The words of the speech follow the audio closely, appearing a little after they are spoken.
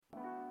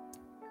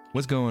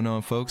What's going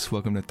on, folks?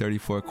 Welcome to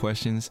 34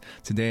 Questions.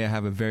 Today I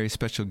have a very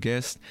special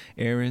guest,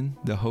 Aaron,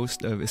 the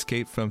host of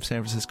Escape from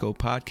San Francisco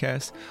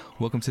podcast.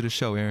 Welcome to the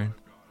show, Aaron.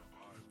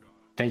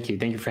 Thank you.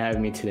 Thank you for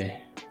having me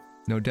today.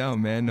 No doubt,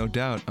 man. No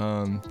doubt.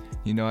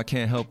 I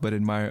can't help but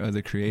admire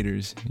other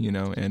creators,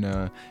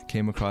 and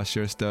came across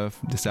your stuff,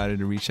 decided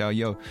to reach out.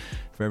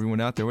 For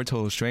everyone out there, we're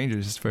total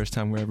strangers. It's the first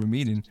time we're ever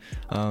meeting.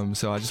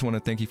 So I just want to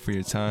thank you for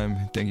your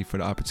time. Thank you for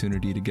the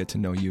opportunity to get to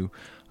know you.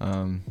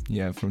 From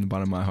the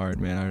bottom of my heart,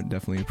 man, I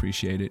definitely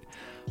appreciate it.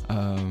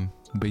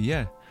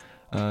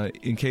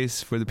 In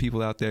case for the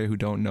people out there who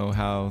don't know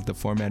how the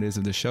format is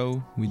of the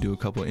show, we do a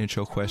couple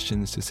intro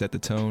questions to set the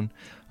tone.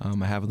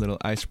 I have a little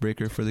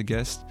icebreaker for the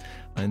guest,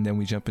 and then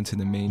we jump into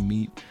the main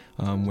meat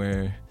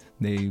where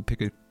they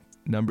pick a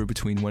number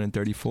between 1 and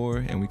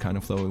 34, and we kind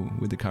of flow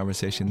with the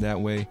conversation that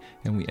way,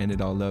 and we end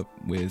it all up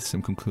with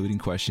some concluding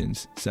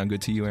questions. Sound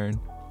good to you, Aaron?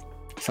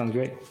 Sounds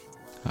great.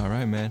 All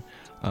right, man.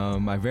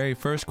 My very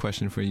first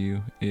question for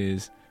you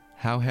is,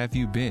 how have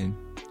you been?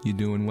 You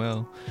doing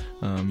well?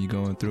 You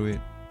going through it?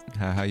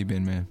 How you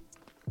been, man?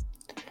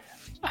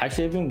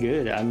 Actually, I've been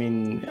good. I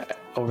mean,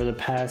 over the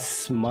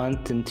past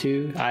month and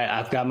two,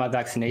 I've got my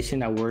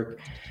vaccination. I work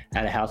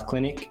at a health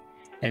clinic,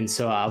 and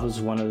so I was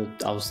one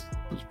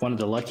of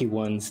the lucky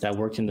ones that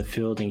worked in the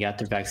field and got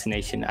their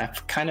vaccination. I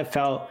kind of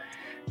felt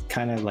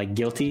like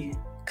guilty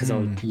because I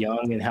was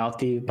young and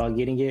healthy about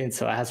getting it, and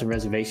so I had some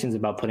reservations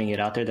about putting it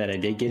out there that I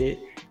did get it.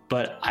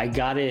 But I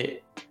got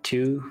it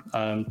too,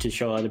 to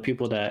show other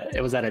people that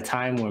it was at a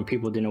time when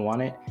people didn't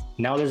want it.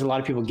 Now there's a lot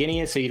of people getting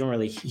it, so you don't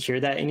really hear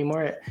that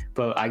anymore.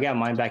 But I got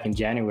mine back in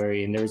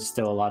January, and there was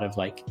still a lot of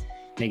like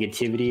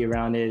negativity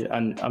around it,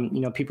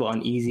 people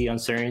uneasy,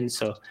 uncertain.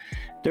 So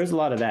there's a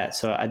lot of that.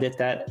 So I did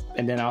that,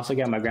 and then I also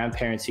got my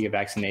grandparents to get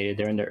vaccinated.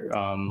 They're in their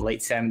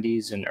late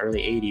 70s and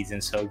early 80s,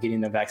 and so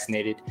getting them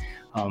vaccinated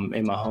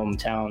in my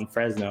hometown,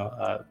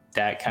 Fresno,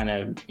 that kind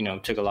of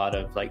took a lot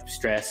of like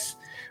stress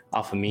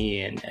off of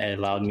me, and it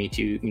allowed me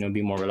to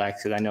be more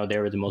relaxed, because I know they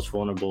were the most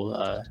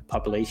vulnerable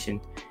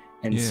population.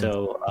 And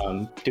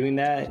so doing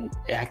that,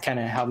 it kind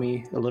of helped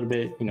me a little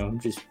bit,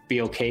 just be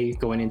okay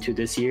going into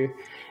this year.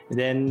 And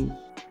then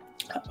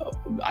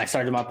I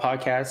started my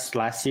podcast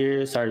last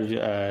year, started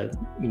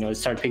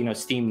picking up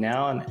steam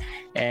now,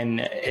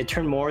 and it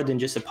turned more than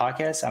just a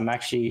podcast. I'm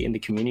actually in the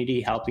community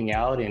helping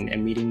out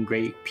and meeting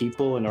great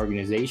people and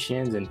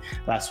organizations. And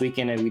last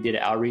weekend we did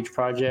an outreach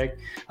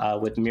project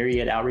with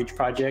Myriad Outreach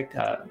Project.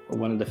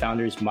 One of the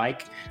founders,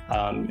 Mike,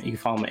 you can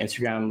follow him on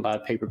Instagram, a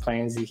lot of paper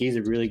planes. He's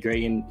a really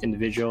great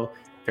individual,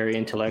 very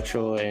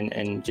intellectual,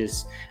 and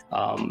just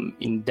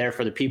there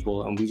for the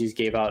people. And we just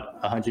gave out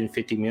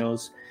 150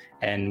 meals,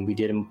 and we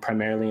did them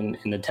primarily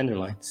in the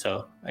Tenderloin.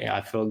 So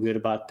I feel good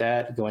about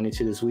that going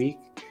into this week.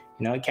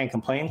 I can't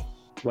complain.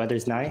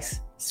 Weather's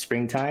nice.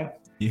 Springtime.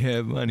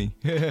 Yeah, money.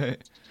 But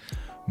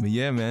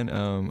yeah, man,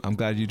 I'm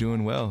glad you're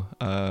doing well.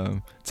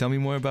 Tell me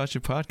more about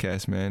your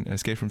podcast, man.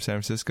 Escape from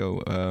San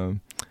Francisco.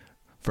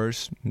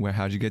 First,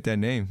 how'd you get that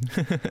name?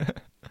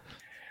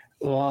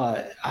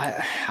 Well,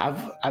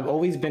 I've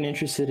always been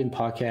interested in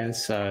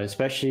podcasts,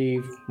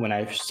 especially when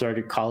I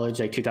started college,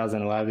 like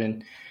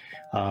 2011.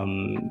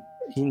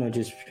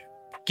 Just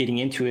getting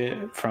into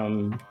it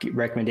from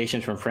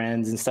recommendations from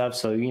friends and stuff.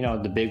 So,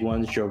 the big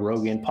ones, Joe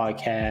Rogan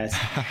podcast.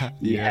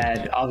 You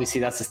had,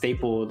 obviously that's a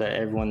staple that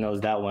everyone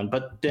knows that one.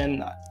 But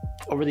then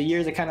over the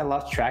years, I kind of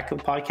lost track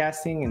of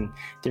podcasting and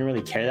didn't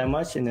really care that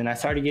much. And then I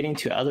started getting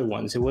to other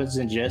ones. It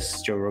wasn't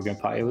just Joe Rogan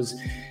podcast.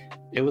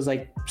 It was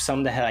like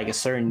some that had like a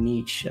certain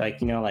niche, like,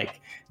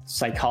 like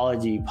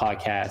psychology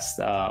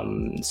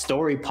podcast,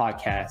 story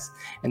podcast,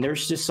 and there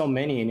was just so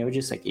many, and it was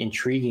just like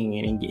intriguing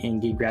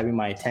and grabbing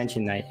my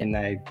attention.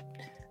 I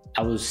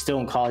was still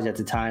in college at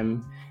the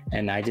time,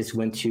 and I just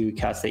went to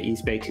Cal State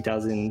East Bay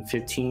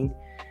 2015,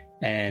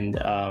 and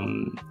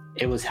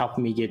it was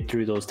helping me get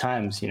through those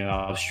times.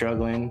 I was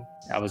struggling.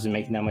 I wasn't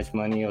making that much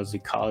money. I was a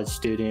college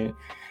student.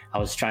 I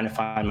was trying to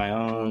find my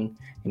own,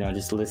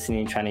 just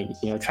listening, trying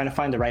to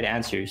find the right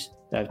answers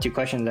to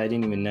questions I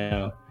didn't even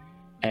know.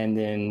 And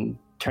then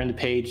turn the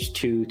page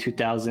to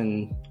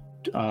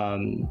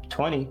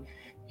 2020,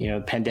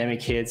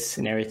 pandemic hits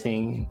and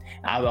everything.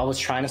 I was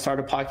trying to start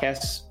a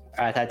podcast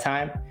at that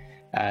time.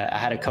 I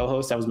had a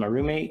co-host that was my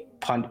roommate.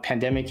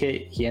 Pandemic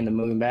hit, he ended up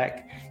moving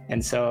back.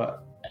 And so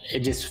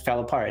it just fell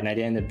apart, and I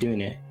didn't end up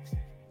doing it.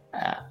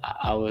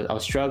 I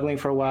was struggling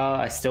for a while.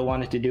 I still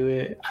wanted to do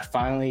it. I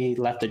finally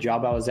left the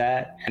job I was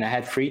at, and I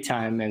had free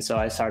time. And so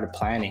I started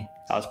planning.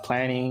 I was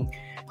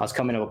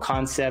coming up with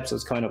concepts. I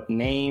was coming up with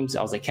names.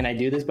 I was like, can I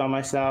do this by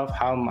myself?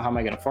 How am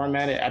I going to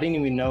format it? I didn't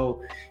even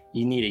know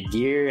you needed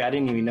gear. I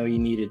didn't even know you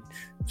needed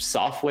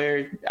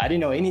software. I didn't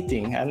know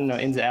anything. I didn't know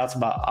ins and outs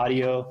about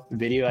audio,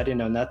 video. I didn't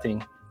know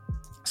nothing.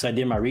 So I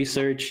did my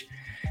research.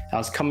 I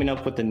was coming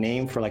up with the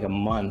name for like a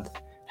month.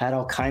 Had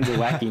all kinds of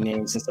wacky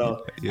names. And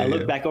so I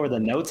looked back over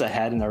the notes I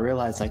had, and I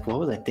realized, like, what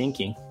was I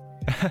thinking?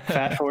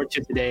 Fast forward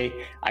to today.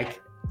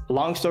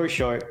 Long story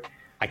short,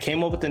 I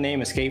came up with the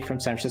name Escape from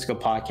San Francisco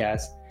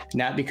podcast,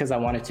 not because I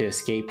wanted to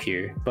escape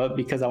here, but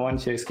because I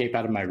wanted to escape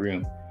out of my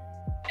room.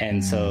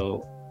 And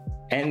so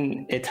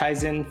and it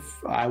ties in.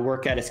 I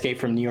work at Escape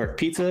from New York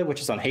Pizza, which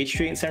is on Haight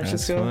Street in San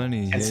Francisco. That's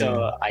funny. And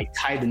so I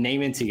tied the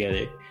name in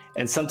together.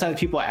 And sometimes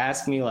people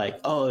ask me like,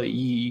 "Oh, did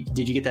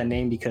you get that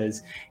name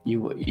because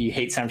you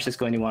hate San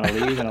Francisco and you want to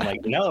leave?" And I'm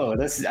like, "No, it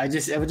was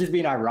just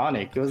being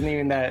ironic. It wasn't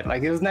even that,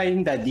 like, it was not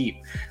even that deep,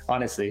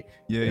 honestly.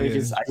 I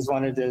just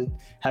wanted to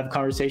have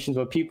conversations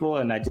with people,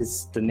 and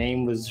the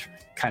name was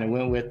kind of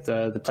went with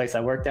the place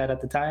I worked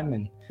at the time,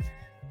 and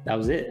that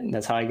was it. And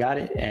that's how I got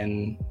it.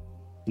 And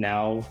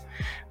now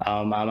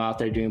I'm out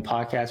there doing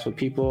podcasts with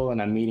people, and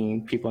I'm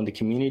meeting people in the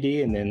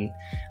community, and then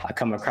I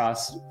come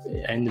across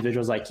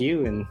individuals like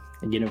you and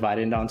get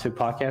invited onto a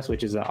podcast,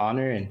 which is an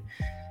honor. And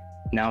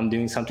now I'm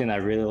doing something I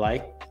really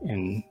like,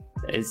 and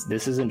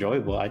this is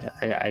enjoyable. I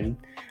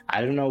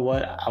don't know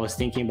what I was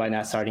thinking by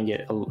not starting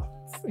it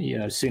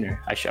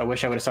sooner. I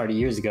wish I would have started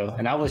years ago,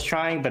 and I was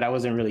trying, but I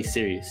wasn't really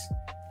serious.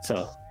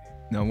 So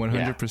no,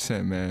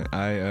 100%, man.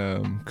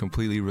 I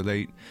completely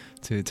relate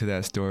to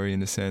that story in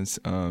the sense,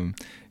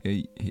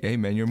 hey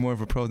man, you're more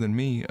of a pro than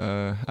me.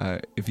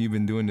 If you've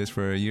been doing this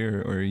for a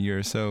year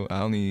or so,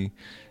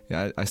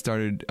 I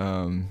started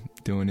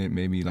doing it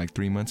maybe like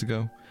 3 months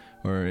ago,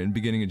 or in the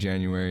beginning of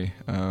January.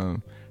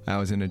 I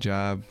was in a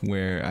job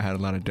where I had a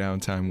lot of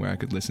downtime where I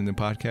could listen to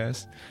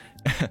podcasts.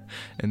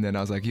 And then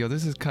I was like, yo,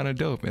 this is kind of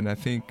dope. And I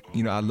think,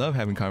 I love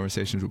having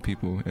conversations with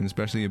people, and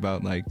especially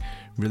about like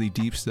really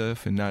deep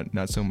stuff and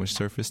not so much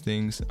surface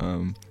things.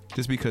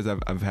 Just because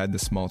I've had the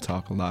small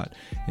talk a lot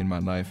in my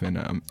life,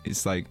 and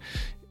it's like,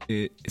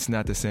 it's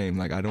not the same.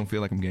 Like, I don't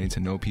feel like I'm getting to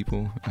know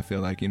people. I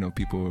feel like,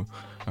 people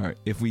are,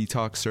 if we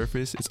talk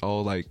surface, it's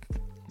all like,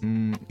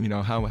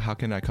 how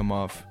can I come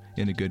off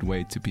in a good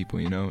way to people,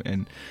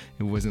 and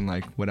it wasn't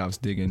like what I was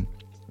digging.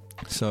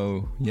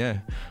 So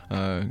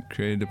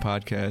created the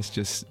podcast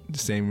just the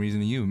same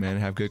reason you, man.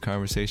 Have good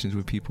conversations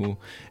with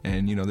people,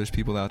 and there's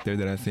people out there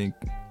that I think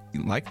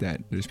like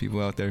that. There's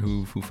people out there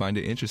who find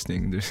it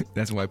interesting.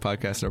 That's why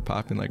podcasts are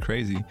popping like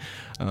crazy.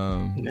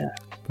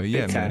 But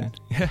yeah, man,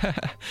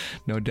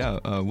 no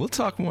doubt. We'll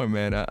talk more,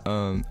 man. I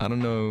don't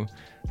know,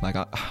 like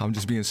I'm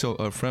just being so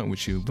upfront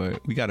with you,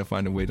 but we got to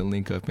find a way to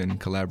link up and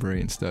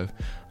collaborate and stuff.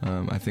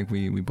 I think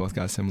we both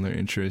got similar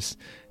interests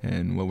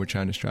and what we're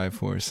trying to strive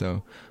for.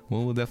 So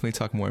we'll definitely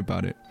talk more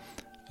about it.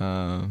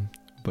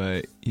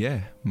 But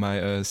yeah,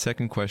 my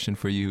second question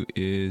for you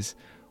is,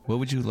 what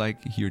would you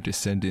like your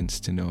descendants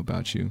to know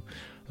about you?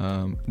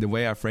 The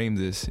way I frame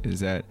this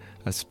is that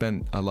I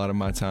spent a lot of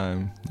my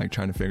time like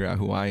trying to figure out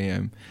who I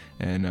am,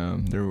 and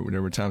there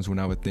were times when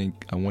I would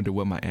think, I wonder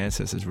what my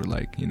ancestors were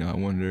like. I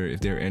wonder if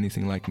they're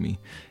anything like me,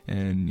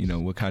 and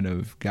what kind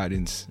of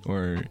guidance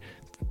or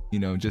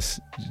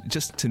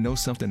just to know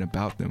something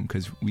about them,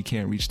 because we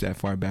can't reach that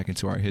far back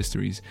into our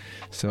histories.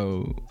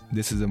 So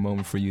this is a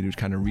moment for you to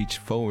kind of reach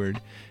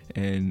forward,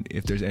 and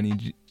if there's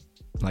any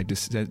like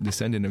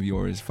descendant of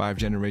yours 5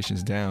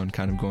 generations down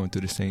kind of going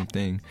through the same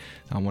thing,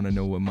 I want to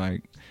know what my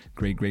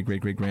great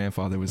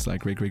grandfather was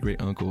like,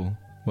 great uncle.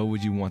 What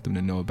would you want them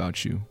to know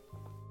about you?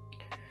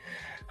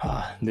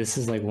 This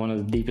is like one of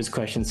the deepest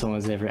questions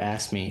someone's ever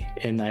asked me.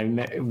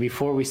 And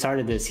before we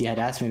started this, he had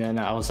asked me that, and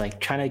I was like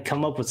trying to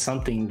come up with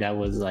something that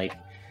was like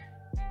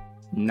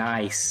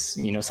nice,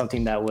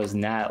 something that was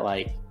not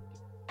like,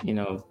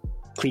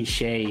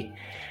 cliche.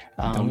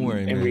 Don't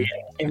worry, man.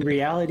 In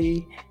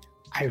reality,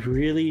 I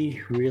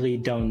really, really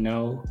don't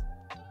know.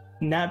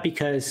 Not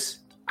because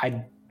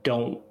I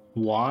don't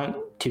want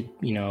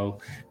to,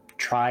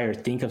 try or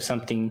think of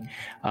something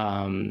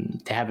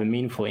to have a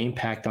meaningful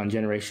impact on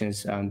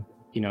generations, in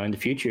the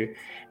future.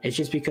 It's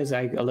just because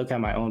I look at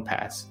my own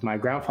past. My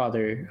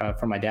grandfather,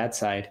 from my dad's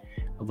side,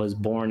 was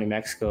born in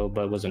Mexico,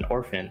 but was an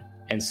orphan.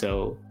 And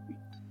so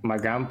my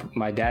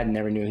dad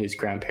never knew his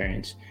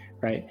grandparents.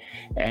 Right.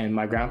 And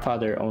my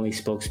grandfather only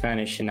spoke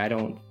Spanish, and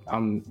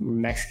I'm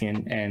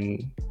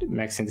Mexican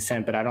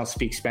descent, but I don't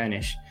speak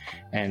Spanish.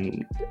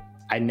 And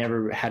I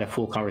never had a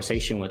full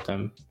conversation with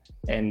them.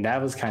 And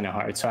that was kind of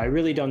hard. So I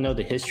really don't know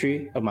the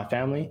history of my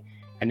family.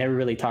 I never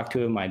really talked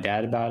to my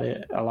dad about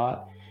it a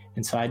lot.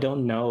 And so I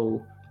don't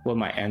know what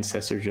my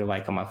ancestors are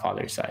like on my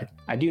father's side.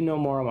 I do know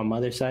more on my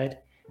mother's side,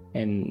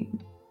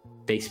 and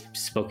they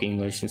spoke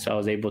English. And so I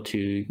was able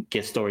to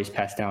get stories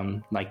passed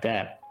down like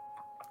that.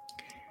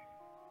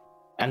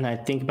 And I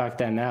think about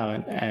that now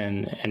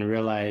and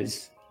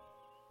realize,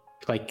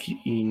 like,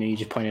 you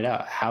just pointed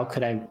out, how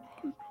could I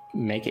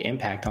make an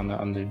impact on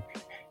the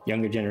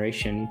younger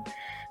generation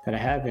that I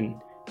have?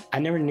 And I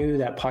never knew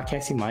that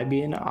podcasting might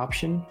be an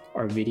option,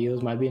 or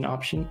videos might be an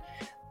option.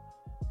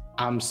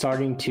 I'm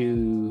starting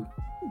to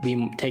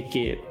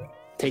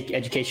take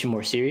education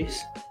more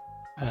serious.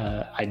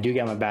 I do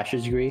get my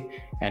bachelor's degree,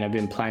 and I've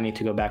been planning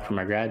to go back for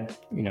my grad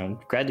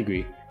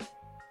degree.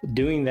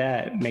 Doing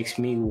that makes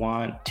me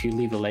want to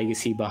leave a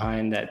legacy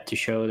behind, that to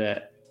show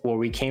that where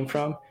we came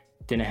from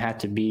didn't have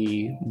to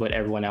be what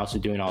everyone else is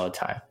doing all the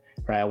time,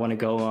 right? I want to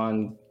go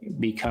on,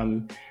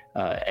 become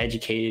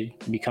educated,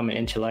 become an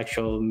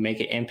intellectual, make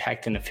an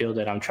impact in the field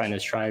that I'm trying to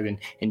strive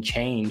and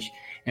change.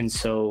 And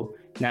so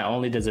not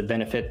only does it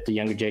benefit the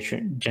younger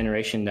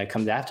generation that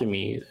comes after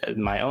me,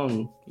 my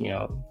own,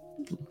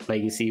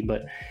 legacy,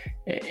 but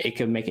it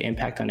could make an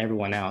impact on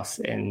everyone else.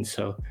 And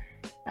so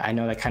I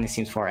know that kind of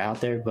seems far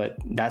out there, but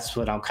that's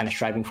what I'm kind of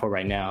striving for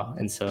right now.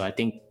 And so I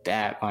think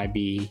that might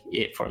be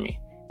it for me.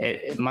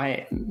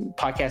 My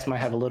podcast might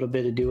have a little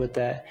bit to do with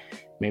that.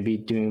 Maybe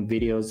doing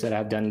videos that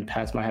I've done in the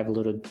past might have a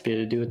little bit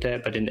to do with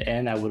that. But in the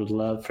end, I would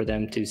love for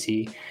them to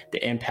see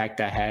the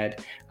impact I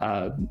had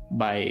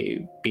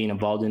by being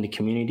involved in the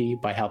community,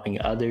 by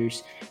helping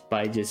others,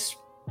 by just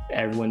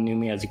everyone knew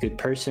me as a good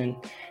person,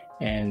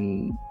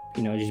 and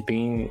just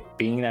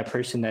being that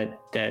person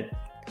that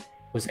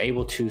was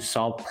able to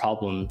solve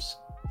problems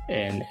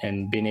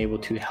and being able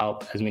to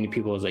help as many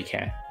people as I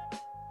can.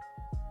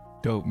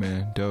 Dope,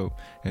 man. Dope.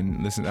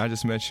 And listen, I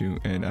just met you,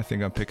 and I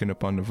think I'm picking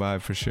up on the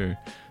vibe for sure.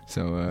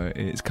 So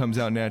it comes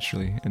out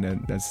naturally,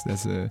 and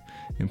that's a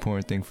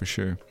important thing for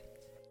sure.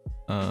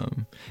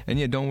 And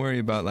yeah, don't worry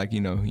about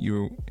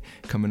you're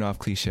coming off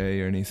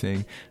cliche or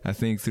anything. I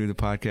think through the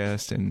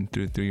podcast and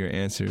through your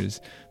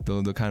answers,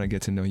 they'll kind of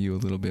get to know you a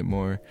little bit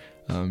more,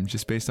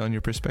 just based on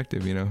your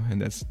perspective,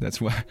 and that's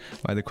why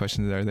the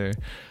questions are there.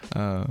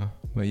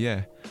 But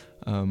yeah,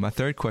 my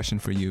third question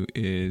for you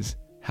is,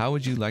 how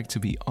would you like to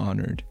be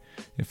honored?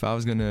 If I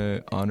was going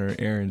to honor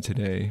Aaron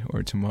today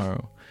or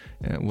tomorrow,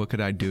 what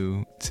could I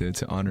do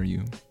to honor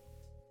you?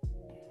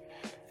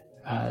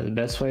 The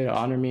best way to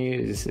honor me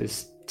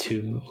is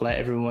to let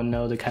everyone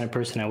know the kind of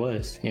person I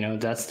was.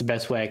 That's the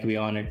best way I could be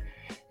honored,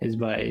 is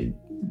by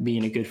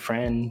being a good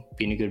friend,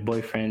 being a good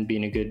boyfriend,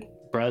 being a good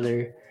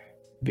brother,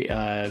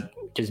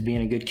 just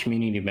being a good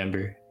community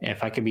member. And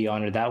if I could be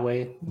honored that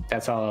way,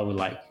 that's all I would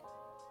like.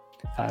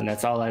 And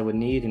that's all I would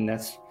need, and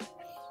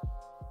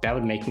that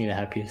would make me the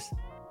happiest.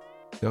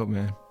 Dope,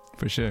 man,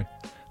 for sure.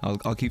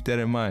 I'll keep that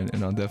in mind,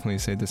 and I'll definitely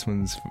say this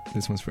one's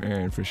for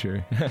Aaron for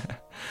sure.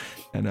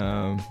 And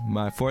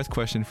my fourth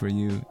question for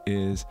you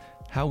is,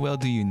 how well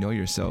do you know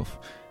yourself?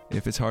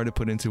 If it's hard to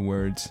put into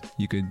words,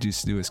 you could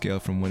just do a scale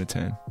from 1 to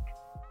 10.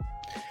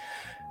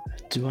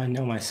 Do I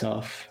know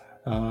myself?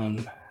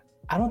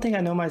 I don't think I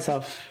know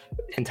myself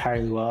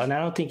entirely well, and I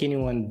don't think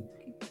anyone.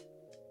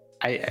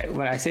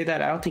 When I say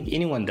that, I don't think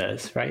anyone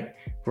does, right?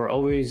 We're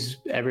always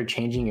ever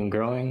changing and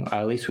growing.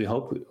 At least we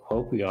hope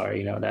we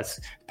are. That's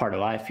part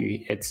of life.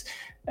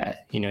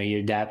 You're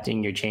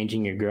adapting, you're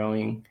changing, you're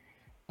growing.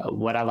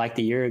 What I liked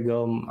a year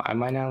ago, I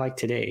might not like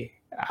today.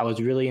 I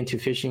was really into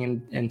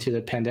fishing into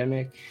the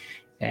pandemic,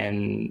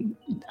 and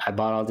I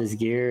bought all this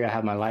gear. I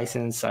have my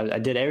license. I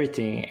did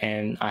everything,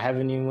 and I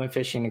haven't even went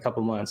fishing in a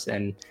couple months,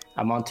 and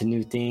I'm on to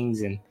new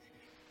things, and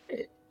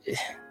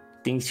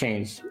things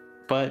changed.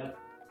 But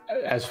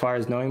as far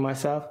as knowing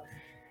myself,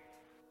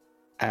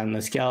 on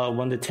the scale of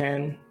 1 to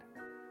 10,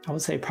 I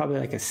would say probably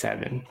like a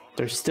 7.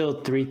 There's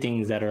still 3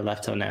 things that are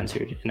left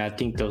unanswered, and I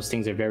think those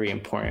things are very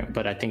important,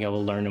 but I think I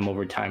will learn them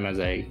over time as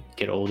I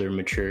get older,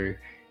 mature,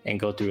 and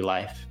go through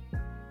life.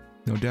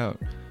 No doubt.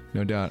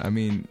 I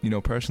mean,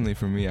 personally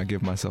for me, I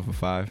give myself a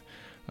 5.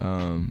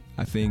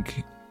 I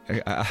think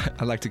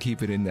I like to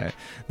keep it in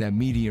that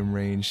medium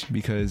range,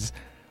 because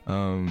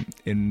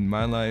in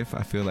my life,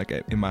 I feel like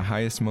in my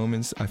highest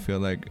moments, I feel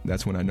like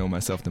that's when I know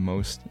myself the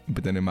most.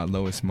 But then in my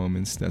lowest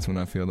moments, that's when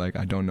I feel like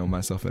I don't know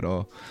myself at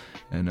all.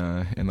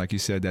 And like you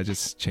said, that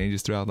just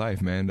changes throughout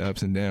life, man, the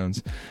ups and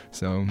downs.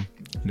 So,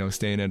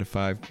 staying at a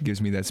 5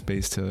 gives me that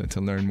space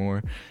to learn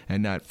more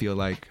and not feel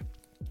like,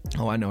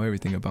 oh, I know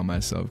everything about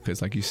myself,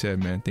 because like you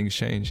said, man, things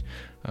change.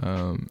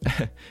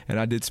 And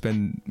I did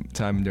spend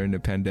time during the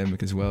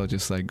pandemic as well,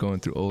 just like going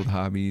through old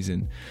hobbies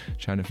and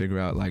trying to figure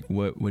out like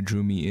what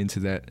drew me into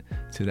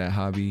that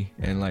hobby.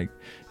 And like,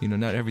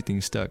 not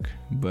everything stuck,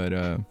 but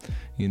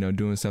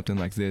doing something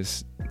like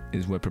this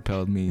is what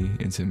propelled me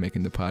into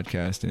making the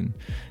podcast. And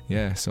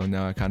yeah, so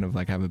now I kind of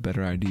like have a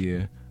better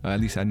idea. At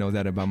least I know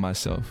that about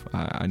myself.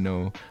 I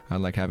know I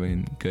like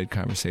having good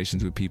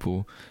conversations with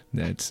people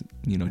that's,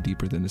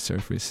 deeper than the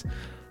surface.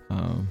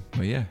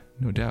 But yeah,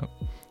 no doubt.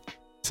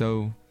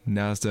 So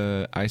now's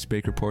the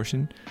icebreaker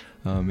portion.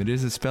 It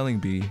is a spelling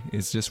bee.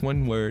 It's just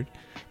one word.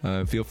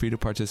 Feel free to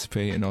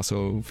participate, and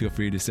also feel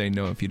free to say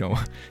no if you don't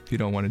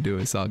want to do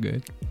it. It's all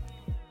good.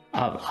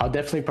 I'll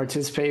definitely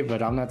participate,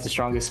 but I'm not the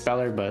strongest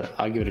speller, but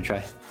I'll give it a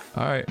try.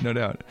 All right, no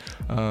doubt.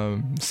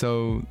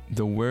 So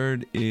the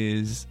word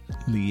is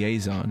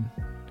liaison,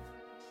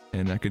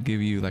 and I could give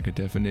you like a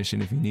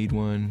definition if you need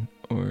one,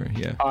 or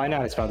yeah. Oh, I know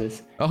how to spell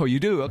this. Oh, you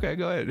do? Okay,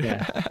 go ahead.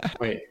 Yeah.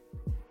 Wait,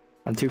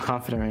 I'm too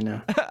confident right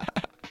now.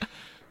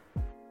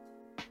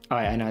 All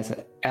right, I know it's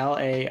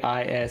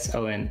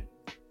Laison.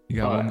 You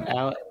got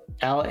one.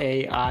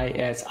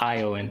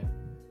 Laision.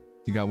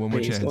 You got one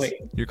more chance. Wait.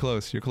 You're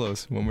close.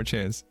 One more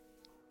chance.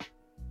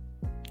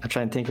 I'm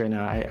trying to think right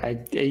now. I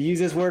use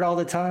this word all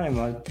the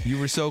time. You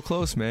were so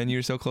close, man. You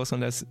were so close on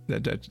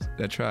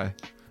that try.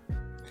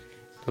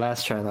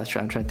 Last try. I'm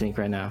trying to think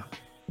right now.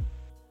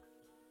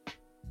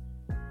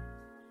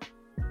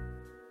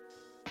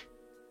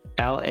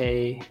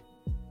 Laision.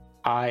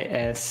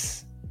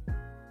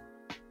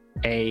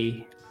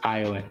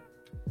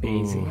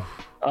 Easy. Ooh.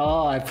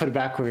 Oh, I put it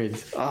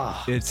backwards.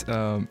 Oh. It's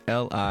Liaison.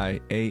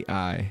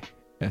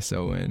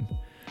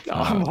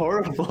 I'm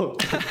horrible.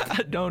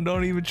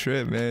 Don't even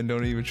trip, man.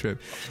 Don't even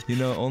trip. You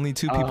know, only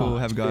 2 people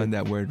have gotten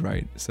that word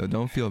right, so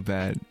don't feel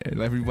bad. If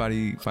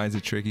everybody finds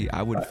it tricky,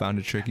 I would have found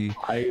it tricky.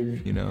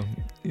 You know,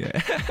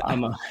 yeah.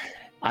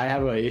 I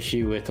have an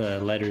issue with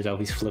letters. I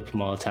always flip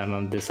them all the time.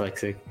 I'm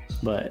dyslexic,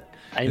 but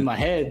in my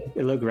head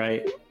it looked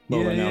right. But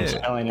when I'm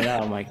spelling it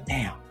out, I'm like,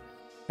 damn,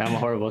 I'm a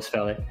horrible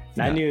speller.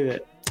 And I knew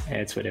that. Yeah,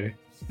 it's whatever.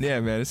 Yeah,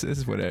 man, it's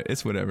whatever.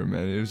 It's whatever,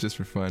 man. It was just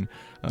for fun.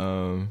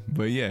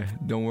 But yeah,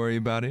 don't worry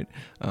about it.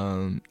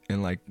 And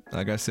like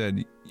I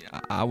said,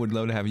 I would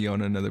love to have you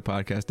on another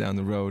podcast down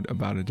the road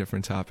about a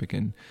different topic.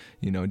 And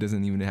you know, it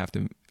doesn't even have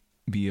to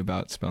be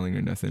about spelling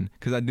or nothing.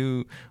 Because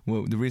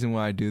the reason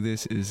why I do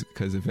this is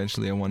because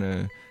eventually I want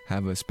to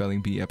have a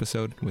spelling bee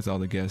episode with all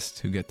the guests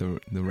who get the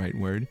right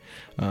word.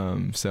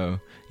 So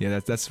yeah,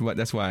 that's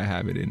why I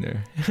have it in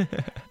there.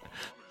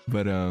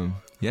 But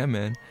yeah,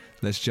 man.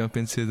 Let's jump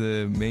into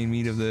the main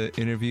meat of the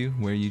interview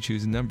where you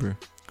choose a number.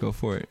 Go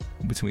for it.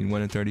 Between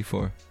 1 and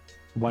 34.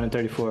 1 and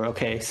 34.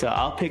 Okay, so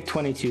I'll pick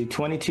 22.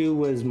 22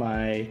 was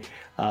my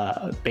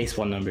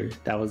baseball number.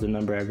 That was the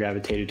number I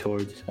gravitated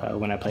towards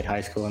when I played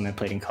high school and I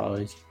played in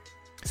college.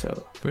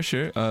 So for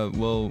sure.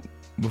 Well,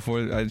 before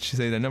I should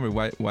say that number,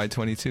 why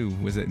 22?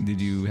 Did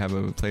you have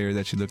a player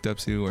that you looked up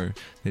to, or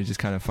did it just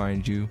kind of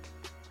find you?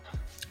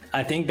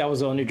 I think that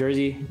was the only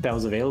jersey that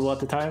was available at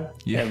the time.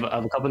 Yeah.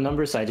 Of a couple of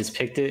numbers, so I just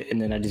picked it, and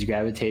then I just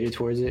gravitated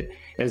towards it.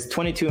 It was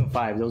 22 and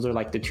 5. Those are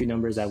like the 2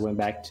 numbers I went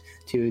back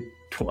to.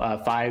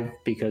 5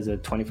 because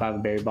of 25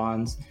 of Barry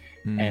Bonds,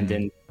 and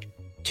then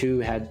 2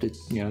 had the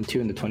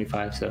 2 and the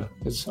 25. So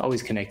it's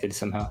always connected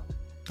somehow.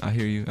 I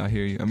hear you.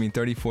 I mean,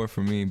 34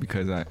 for me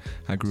because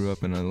I grew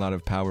up in a lot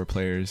of power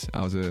players.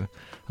 I was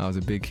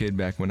a big kid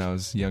back when I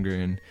was younger,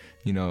 and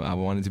you know, I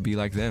wanted to be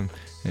like them,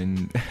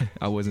 and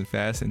I wasn't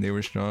fast and they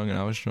were strong and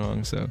I was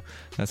strong, so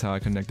that's how I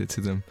connected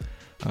to them.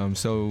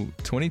 So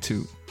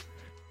 22,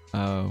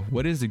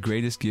 what is the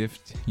greatest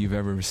gift you've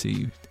ever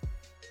received?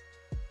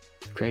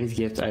 Greatest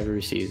gift I ever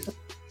received?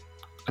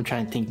 I'm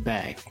trying to think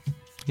back.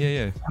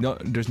 Yeah. No,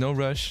 there's no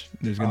rush.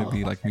 There's gonna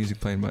be like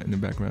music playing in the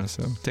background,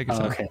 so take your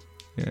time. Okay.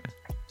 Yeah.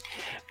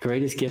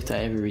 Greatest gift I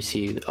ever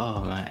received.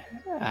 Oh my,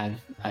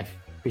 I've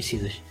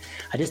received this.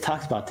 I just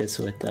talked about this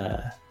with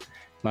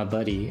my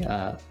buddy.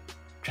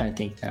 Trying to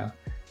think now.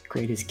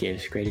 Greatest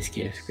gift.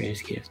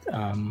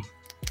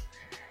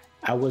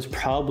 I was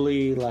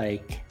probably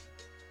like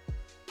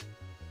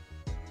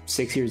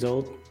 6 years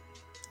old,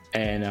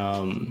 and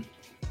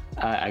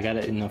I got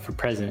it, for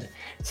present.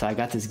 So I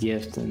got this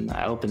gift, and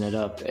I opened it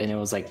up, and it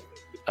was like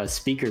a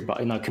speaker,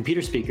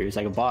 computer speakers,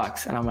 like a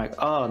box. And I'm like,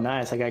 oh,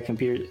 nice, I got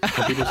computer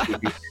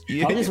speakers.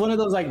 Yeah. I was just one of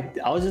those,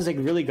 I was just like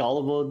really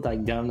gullible,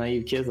 like dumb,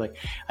 naive kids. Like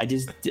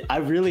I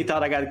really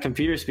thought I got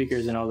computer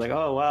speakers, and I was like,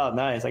 oh wow,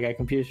 nice, I got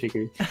computer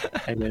speakers.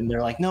 And then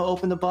they're like, no,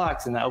 open the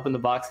box, and I opened the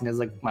box, and it was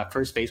like my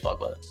first baseball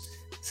glove.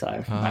 So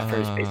my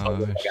first baseball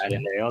glove I got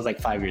in there. I was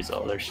like 5 years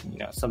old or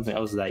something. I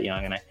was that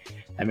young, and I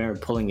remember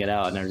pulling it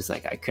out, and I was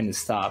like, I couldn't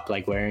stop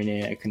like wearing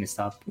it. I couldn't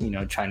stop,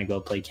 trying to go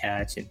play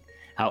catch. And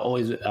I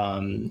always,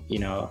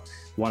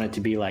 wanted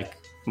to be like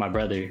my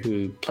brother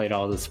who played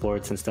all the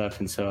sports and stuff.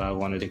 And so I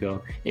wanted to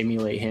go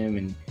emulate him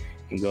and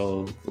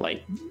go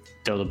like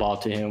throw the ball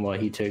to him while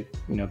he took,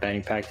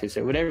 batting practice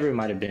or whatever it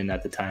might've been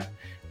at the time.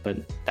 But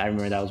I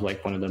remember that was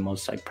like one of the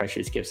most like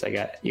precious gifts I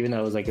got, even though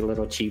it was like a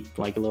little cheap,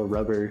 like a little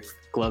rubber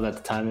glove at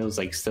the time. It was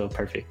like still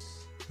perfect.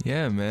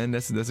 Yeah, man,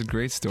 that's a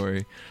great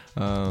story.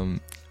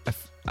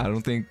 I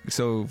don't think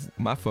so.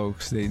 My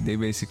folks, they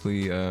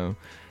basically,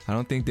 I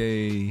don't think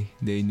they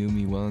knew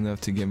me well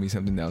enough to get me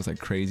something that was like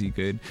crazy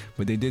good,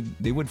 but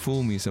they would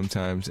fool me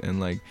sometimes and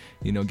like,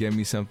 get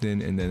me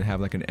something and then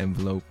have like an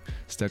envelope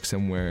stuck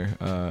somewhere.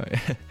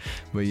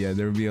 But yeah,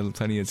 there would be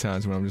plenty of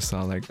times when I'm just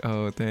all like,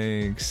 oh,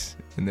 thanks.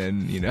 And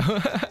then,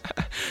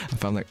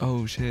 if I'm like,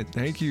 oh shit,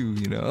 thank you,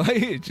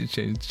 it just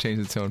change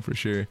the tone for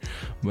sure.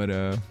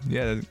 But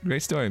yeah,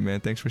 great story,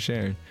 man. Thanks for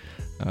sharing.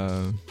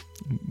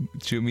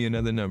 Shoot me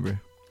another number.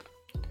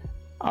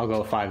 I'll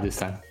go 5 this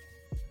time.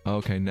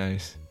 Okay,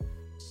 nice.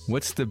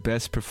 What's the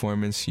best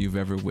performance you've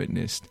ever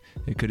witnessed?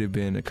 It could have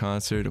been a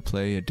concert, a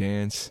play, a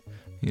dance.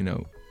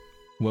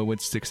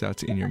 What sticks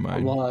out in your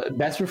mind? Well,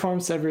 best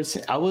performance ever.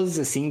 I was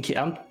a scene kid.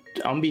 I'm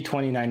gonna be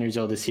 29 years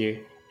old this year,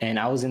 and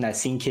I was in that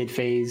scene kid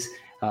phase,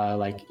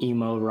 like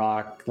emo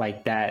rock,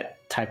 like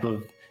that type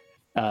of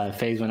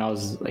phase when I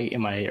was like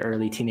in my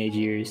early teenage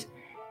years,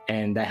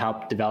 and that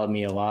helped develop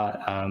me a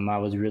lot. I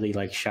was really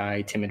like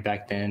shy, timid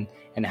back then,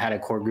 and I had a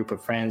core group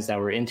of friends that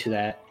were into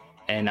that,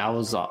 and I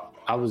was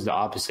the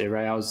opposite,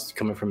 right? I was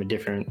coming from a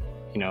different,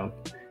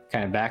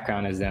 kind of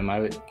background as them. I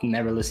would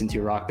never listen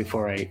to rock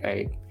before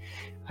I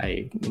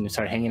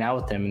started hanging out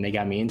with them, and they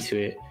got me into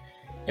it.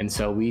 And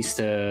so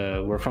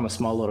we're from a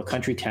small little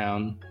country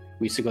town.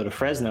 We used to go to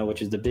Fresno,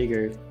 which is the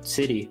bigger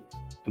city,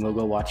 and we'll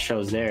go watch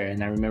shows there.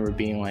 And I remember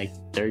being like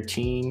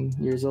 13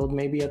 years old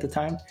maybe at the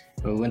time.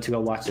 And we went to go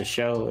watch a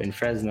show in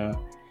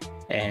Fresno,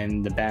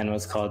 and the band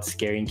was called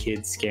Scaring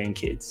Kids,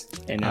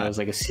 and it was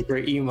like a super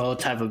emo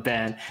type of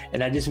band.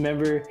 And I just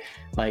remember,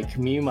 like,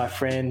 me and my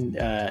friend,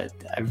 I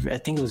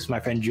think it was my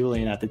friend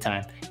Julian at the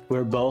time, we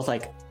were both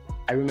like,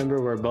 I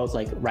remember we're both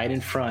like right in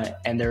front,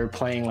 and they were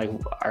playing like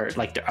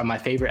my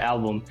favorite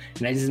album,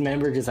 and I just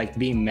remember just like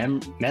being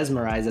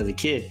mesmerized as a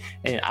kid.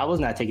 And I was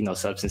not taking no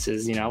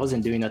substances, I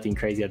wasn't doing nothing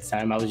crazy at the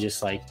time. I was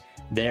just like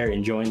there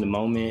enjoying the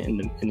moment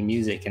and the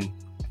music, and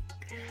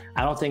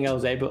I don't think I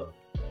was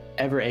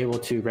ever able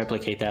to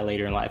replicate that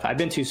later in life. I've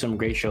been to some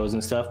great shows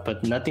and stuff,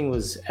 but nothing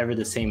was ever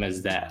the same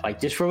as that.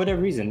 Like, just for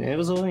whatever reason, it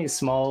was only a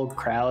small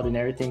crowd and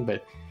everything,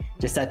 but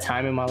just that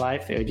time in my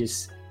life,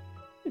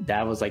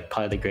 that was like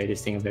probably the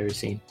greatest thing I've ever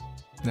seen.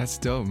 That's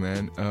dope,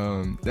 man.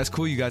 That's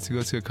cool. You got to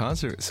go to a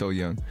concert so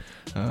young.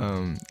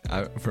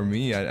 For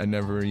me, I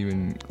never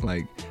even,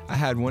 like, I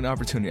had one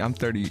opportunity. I'm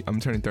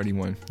turning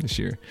 31 this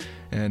year.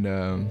 And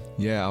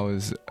I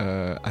was,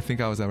 I think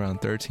I was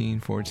around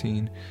 13,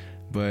 14.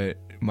 But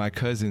my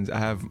cousins, I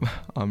have,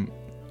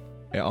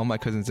 all my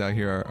cousins out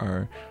here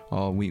are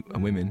all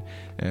women.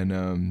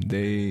 And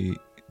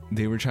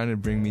they were trying to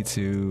bring me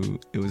to,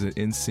 it was an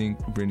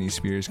NSYNC Britney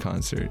Spears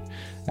concert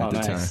at the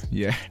time.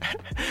 Yeah.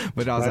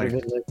 But I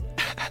was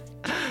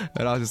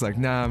but I was just like,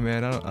 nah,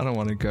 man, I don't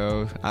want to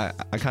go. I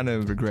kind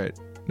of regret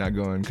not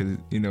going, because,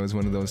 it's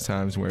one of those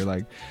times where,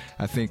 like,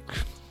 I think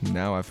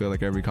now I feel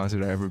like every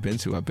concert I've ever been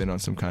to, I've been on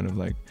some kind of,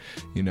 like,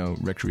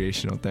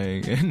 recreational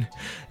thing.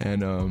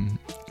 And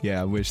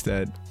I wish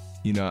that,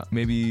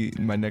 maybe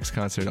my next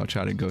concert I'll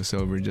try to go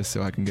sober, just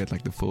so I can get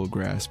like the full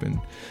grasp and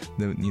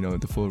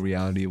the full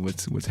reality of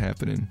what's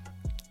happening.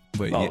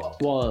 But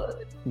well,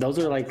 those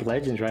are like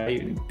legends,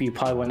 right? You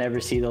probably will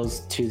never see those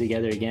two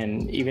together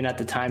again. Even at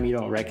the time, you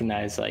don't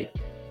recognize, like,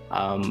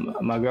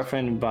 my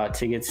girlfriend bought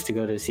tickets to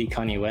go to see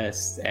Kanye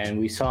West, and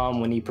we saw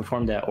him when he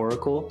performed at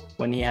Oracle,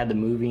 when he had the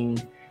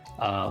moving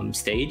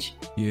stage.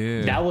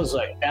 Yeah, that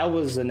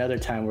was another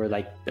time where,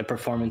 like, the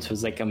performance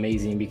was like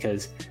amazing,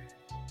 because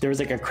there was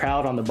like a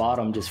crowd on the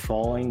bottom just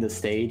following the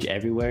stage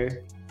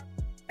everywhere,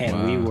 and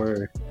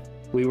wow.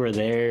 we were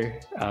there,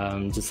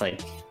 just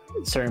like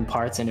certain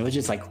parts, and it was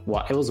just like,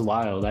 it was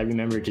wild. I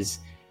remember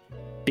just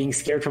being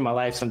scared for my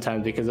life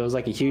sometimes, because it was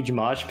like a huge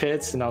mosh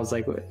pits, and I was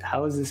like,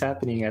 how is this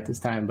happening at this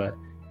time? But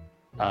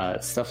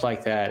stuff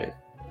like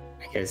that,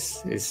 I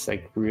guess, is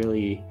like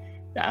really,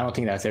 I don't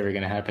think that's ever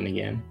gonna happen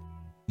again.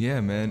 Yeah,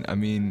 man. I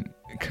mean,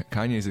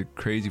 Kanye is a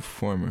crazy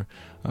performer.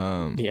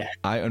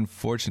 I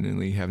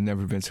unfortunately have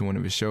never been to one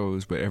of his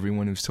shows, but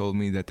everyone who's told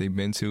me that they've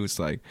been to, it's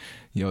like,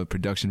 the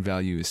production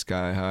value is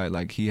sky high.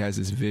 Like, he has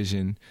this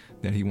vision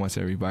that he wants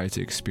everybody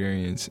to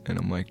experience, and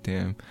I'm like,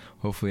 damn,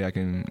 hopefully I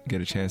can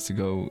get a chance to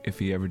go if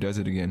he ever does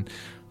it again.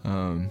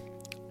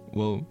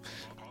 Well,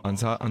 on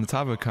the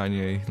topic of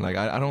Kanye, like,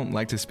 I don't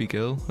like to speak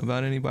ill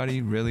about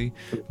anybody, really,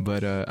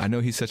 but I know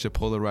he's such a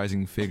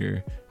polarizing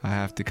figure. I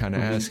have to kind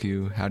of ask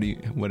you,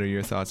 what are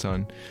your thoughts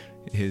on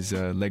his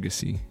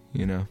legacy?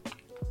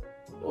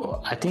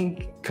 Well, I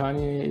think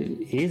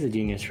Kanye, he's a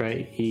genius,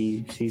 right?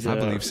 He's I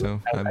believe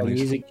so. A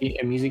music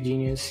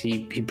genius.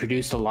 He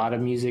produced a lot of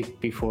music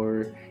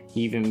before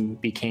he even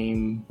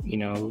became,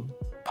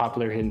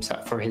 popular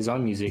himself for his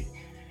own music.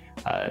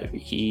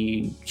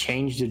 He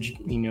changed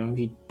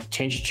the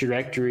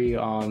trajectory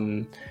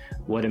on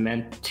what it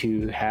meant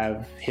to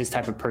have his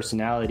type of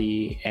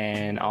personality,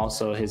 and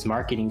also his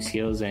marketing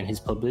skills and his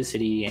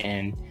publicity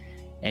and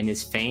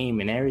his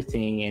fame and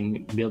everything,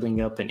 and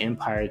building up an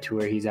empire to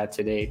where he's at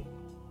today.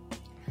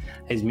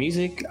 His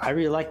music, I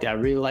really liked it. I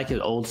really like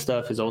his old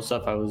stuff.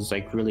 I was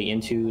like really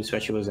into,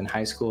 especially when I was in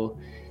high school,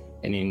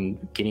 and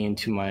then getting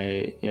into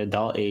my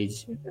adult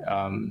age.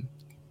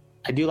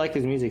 I do like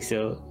his music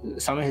still.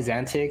 Some of his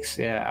antics,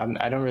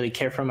 I don't really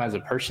care for him as a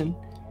person.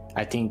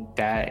 I think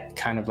that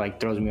kind of like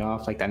throws me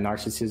off, like that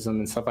narcissism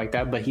and stuff like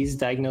that. But he's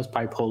diagnosed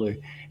bipolar,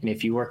 and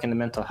if you work in the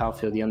mental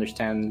health field, you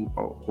understand,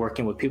 or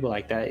working with people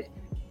like that,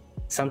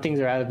 some things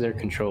are out of their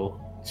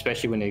control,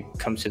 especially when it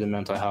comes to the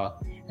mental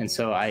health. And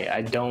so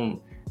I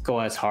don't go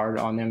as hard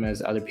on them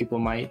as other people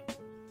might,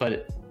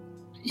 but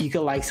you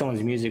could like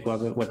someone's music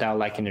without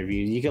liking their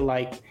views. You could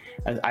like,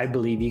 I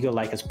believe you could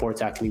like a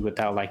sports athlete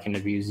without liking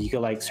their views. You could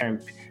like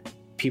certain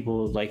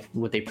people, like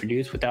what they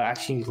produce, without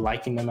actually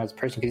liking them as a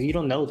person, because you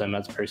don't know them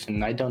as a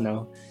person. I don't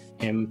know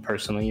him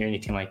personally or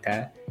anything like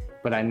that,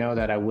 but I know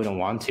that I wouldn't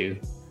want to.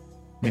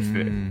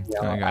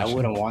 I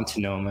wouldn't want to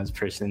know him as a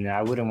person.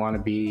 I wouldn't want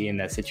to be in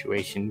that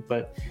situation.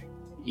 But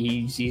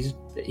he is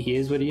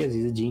what he is.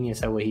 He's a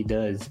genius at what he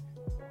does.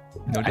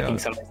 No doubt. I think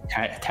some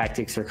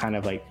tactics are kind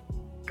of like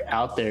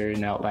out there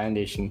and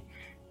outlandish and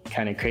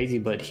kind of crazy,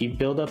 but he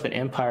built up an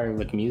empire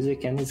with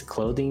music and his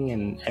clothing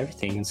and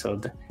everything. And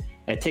so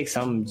it takes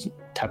some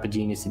type of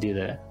genius to do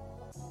that.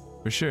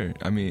 For sure.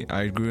 I mean,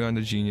 I agree on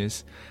the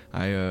genius.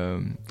 I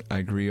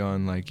agree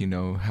on, like,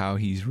 how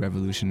he's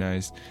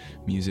revolutionized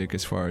music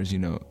as far as,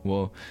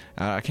 well,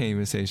 I can't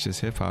even say it's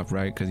just hip hop,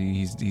 right? Because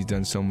he's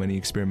done so many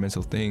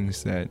experimental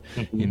things that,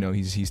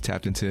 he's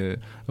tapped into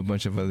a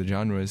bunch of other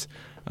genres.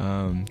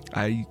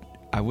 I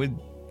would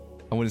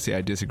I wouldn't say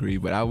I disagree,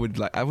 but I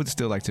would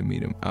still like to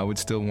meet him. I would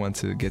still want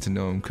to get to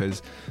know him,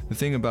 because the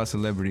thing about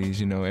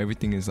celebrities, you know,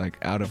 everything is like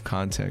out of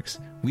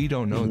context. We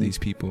don't know these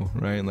people,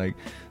 right? Like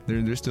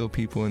they're still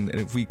people, and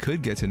if we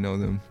could get to know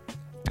them,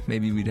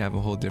 maybe we'd have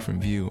a whole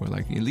different view, or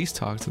like at least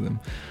talk to them.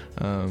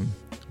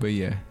 But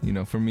yeah, you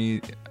know, for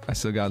me, I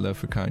still got love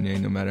for Kanye,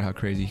 no matter how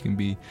crazy he can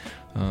be.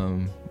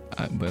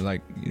 But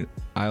like, you know,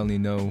 I only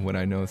know what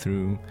I know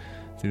through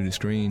the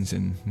screens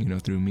and, you know,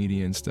 through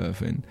media and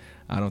stuff, and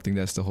I don't think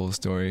that's the whole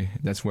story.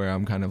 That's where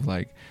I'm kind of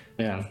like,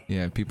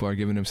 yeah, people are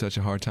giving him such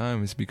a hard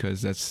time. It's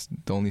because that's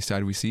the only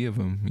side we see of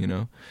him, you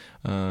know.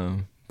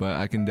 But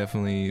I can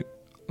definitely,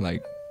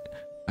 like,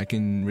 I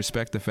can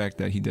respect the fact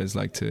that he does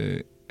like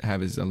to have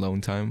his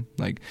alone time.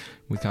 Like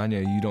with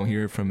Kanye, you don't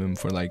hear from him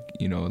for like,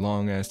 you know, a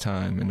long ass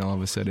time, and all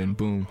of a sudden,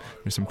 boom,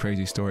 there's some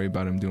crazy story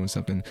about him doing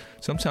something.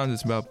 Sometimes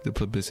it's about the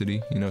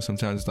publicity, you know.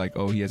 Sometimes it's like,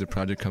 oh, he has a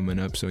project coming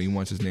up, so he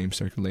wants his name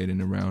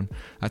circulating around.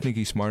 I think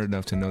he's smart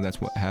enough to know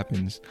that's what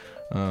happens.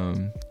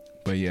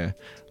 But yeah,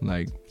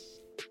 like,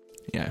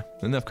 yeah,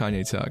 enough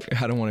Kanye talk.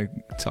 I don't want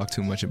to talk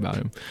too much about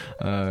him.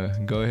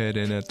 Go ahead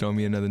and throw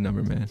me another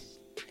number, man.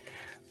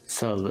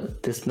 So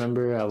this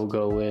number, I will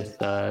go with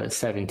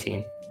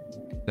 17.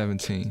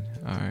 17.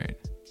 All right.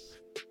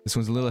 This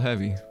one's a little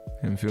heavy,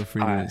 and feel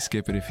free to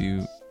skip it if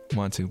you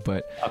want to.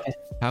 But okay,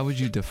 how would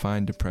you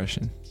define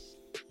depression?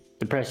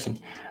 Depression.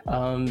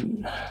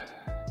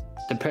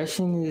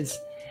 Depression is,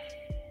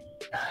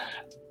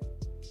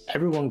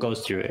 everyone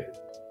goes through it,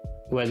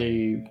 whether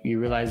you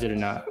realize it or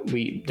not.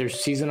 There's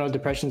seasonal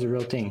depression's a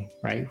real thing,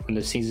 right? When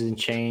the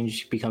seasons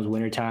change, becomes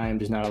wintertime,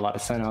 there's not a lot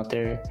of sun out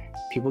there,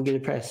 people get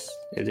depressed.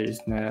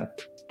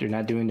 They're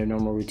not doing their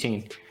normal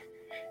routine.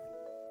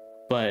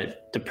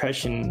 But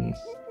depression,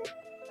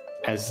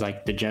 as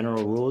like the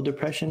general rule of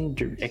depression,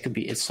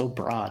 it's so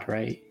broad,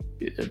 right?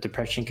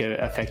 Depression can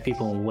affect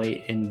people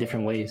in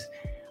different ways.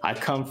 I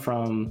come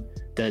from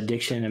the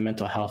addiction and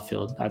mental health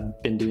field.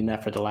 I've been doing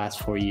that for the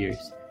last 4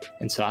 years.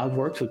 And so I've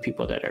worked with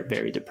people that are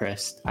very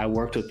depressed. I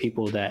worked with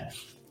people that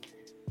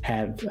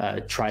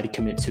have tried to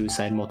commit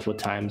suicide multiple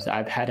times.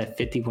 I've had a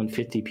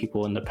 5150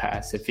 people in the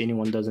past. If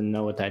anyone doesn't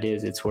know what that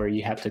is, it's where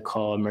you have to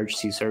call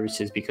emergency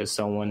services because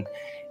someone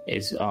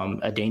is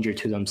a danger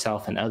to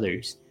themselves and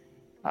others.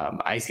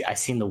 I've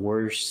seen the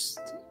worst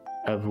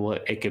of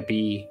what it could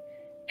be.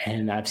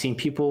 And I've seen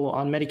people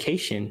on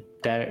medication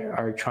that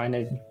are trying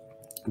to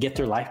get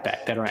their life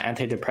back, that are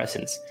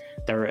antidepressants.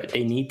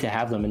 They need to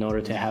have them in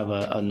order to have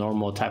a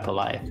normal type of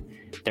life.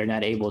 They're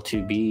not able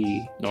to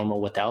be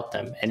normal without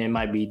them. And it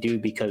might be due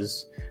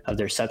because of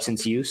their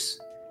substance use.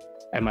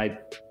 It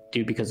might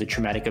due because of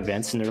traumatic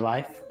events in their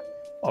life,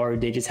 or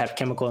they just have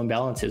chemical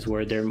imbalances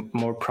where they're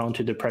more prone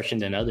to depression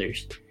than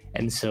others.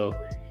 And so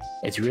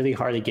it's really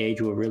hard to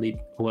gauge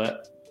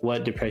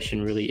what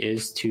depression really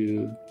is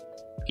to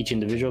each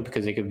individual,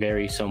 because it could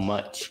vary so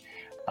much.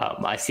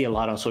 I see a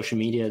lot on social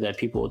media that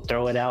people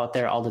throw it out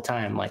there all the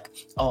time, like,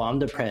 oh, I'm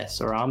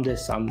depressed, or I'm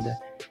this,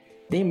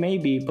 They may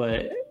be,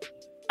 but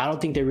I don't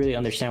think they really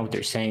understand what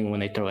they're saying when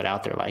they throw it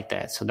out there like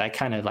that. So that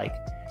kind of like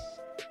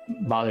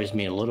bothers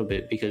me a little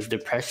bit, because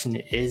depression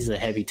is a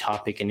heavy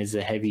topic and is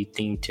a heavy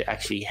thing to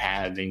actually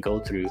have and go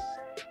through.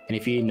 And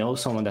if you know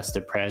someone that's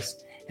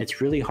depressed,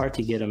 it's really hard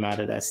to get them out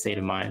of that state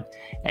of mind.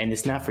 And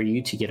it's not for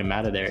you to get them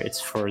out of there.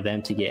 It's for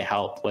them to get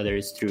help, whether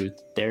it's through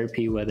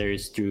therapy, whether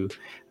it's through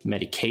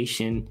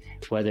medication,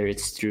 whether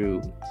it's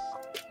through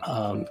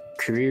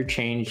career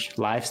change,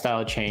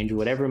 lifestyle change,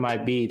 whatever it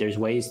might be. There's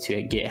ways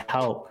to get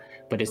help,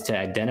 but it's to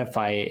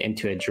identify it and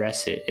to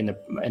address it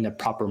in a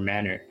proper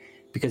manner.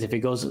 Because if it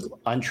goes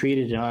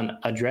untreated and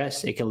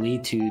unaddressed, it can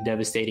lead to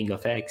devastating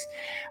effects.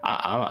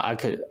 I'm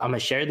gonna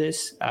share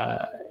this,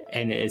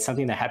 and it's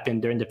something that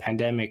happened during the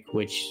pandemic,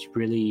 which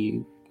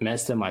really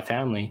messed up my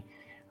family.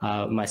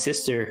 My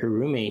sister, her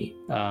roommate,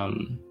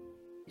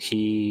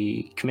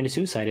 she committed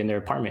suicide in their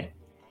apartment,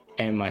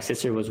 and my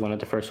sister was one of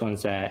the first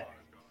ones that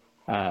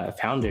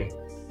found her.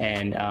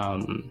 And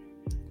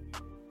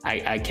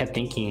I kept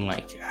thinking,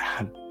 like,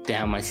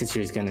 damn, my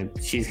sister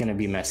she's gonna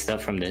be messed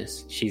up from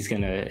this. She's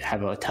gonna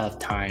have a tough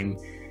time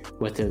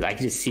with it. I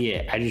could just see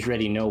it. I just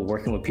already know,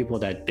 working with people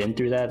that been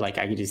through that, like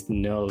I could just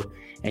know.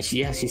 And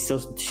she's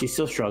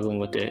still struggling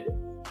with it.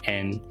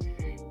 And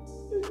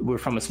we're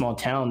from a small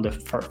town. The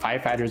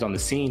firefighters on the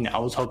scene, I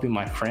was hoping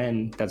my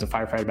friend that's a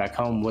firefighter back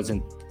home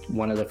wasn't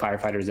one of the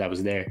firefighters that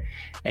was there.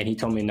 And he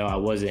told me no, I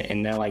wasn't.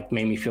 And that like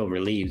made me feel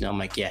relieved. I'm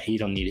like, yeah, he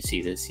don't need to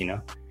see this, you know.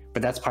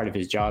 But that's part of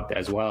his job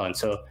as well. And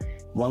so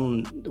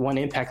one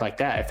impact like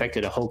that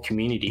affected a whole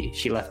community.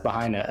 She left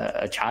behind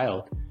a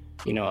child,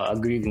 you know, a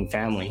grieving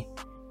family,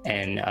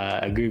 and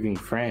a grieving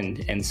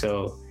friend. And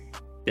so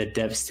the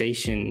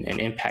devastation and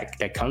impact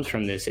that comes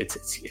from this,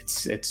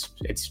 it's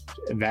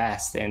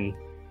vast. And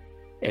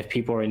if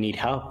people need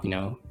help, you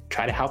know,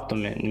 try to help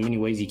them in many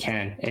ways you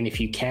can. And if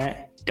you can't,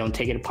 don't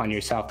take it upon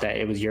yourself that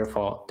it was your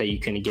fault that you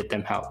couldn't get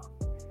them help.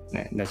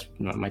 And that's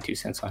my 2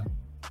 cents on it.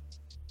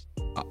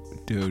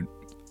 Dude,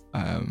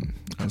 I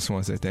just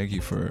want to say thank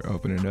you for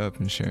opening up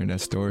and sharing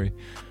that story.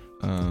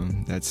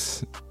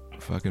 That's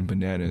fucking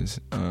bananas.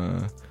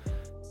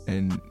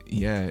 And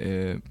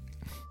yeah,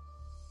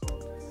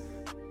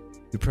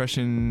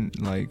 depression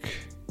like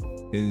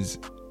is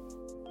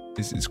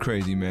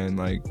crazy, man.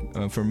 Like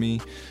for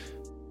me,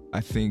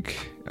 I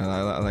think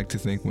I like to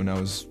think when I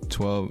was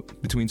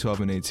between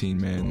 12 and 18,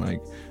 man,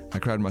 like I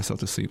cried myself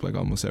to sleep like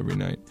almost every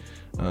night.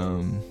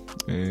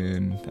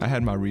 And I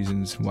had my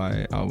reasons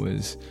why I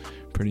was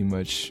pretty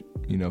much,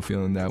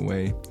 feeling that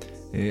way.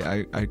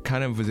 I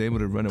kind of was able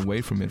to run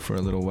away from it for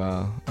a little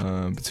while,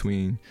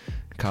 between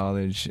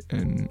college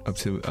and up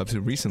to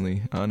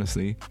recently,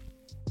 honestly.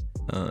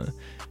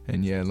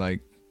 And yeah,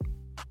 like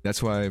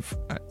that's why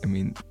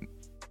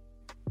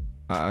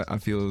I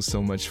feel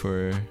so much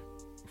for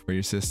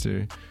your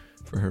sister,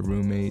 for her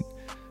roommate.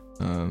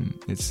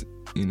 It's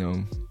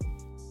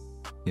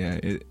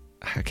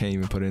I can't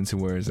even put it into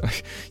words.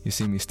 You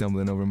see me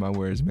stumbling over my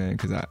words, man,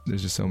 because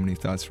there's just so many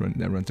thoughts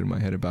that run through my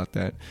head about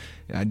that.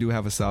 I do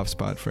have a soft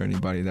spot for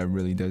anybody that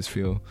really does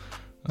feel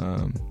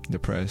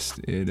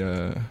depressed.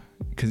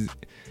 Because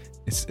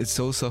it's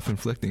so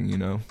self-inflicting,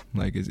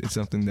 like it's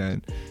something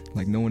that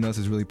like no one else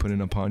is really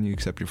putting upon you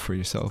except for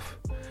yourself.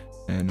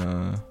 And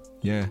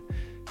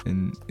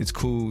and it's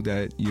cool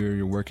that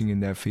you're working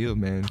in that field,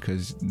 man,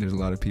 because there's a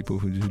lot of people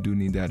who do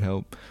need that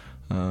help.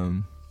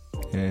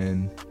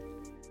 And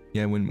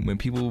yeah, when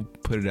people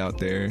put it out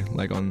there,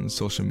 like on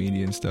social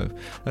media and stuff,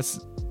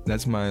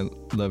 that's my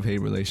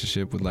love-hate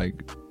relationship with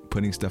like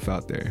putting stuff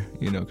out there,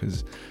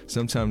 because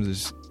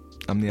sometimes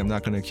I'm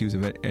not going to accuse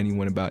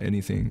anyone about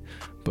anything,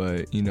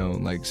 but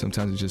like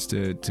sometimes it's just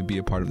to be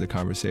a part of the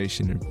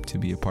conversation, or to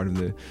be a part of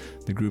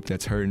the group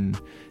that's hurting.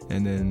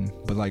 And then,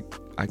 but like,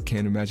 I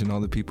can't imagine all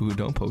the people who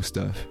don't post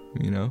stuff,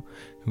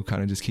 who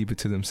kind of just keep it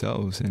to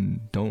themselves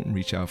and don't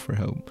reach out for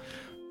help.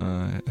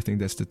 I think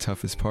that's the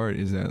toughest part,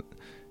 is that,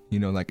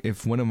 like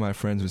if one of my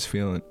friends was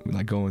feeling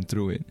like going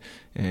through it,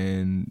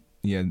 and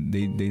yeah,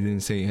 they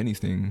didn't say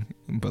anything,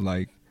 but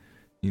like,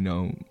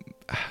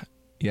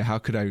 yeah, how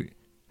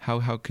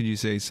could you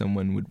say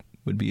someone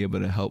would be able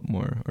to help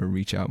more or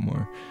reach out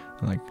more,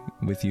 like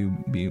with you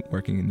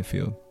working in the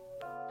field?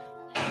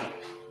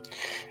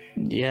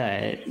 Yeah,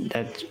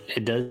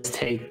 it does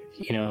take,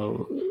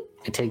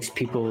 it takes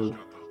people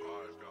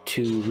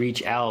to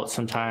reach out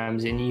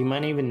sometimes, and you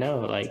might even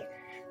know, like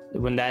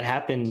when that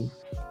happened,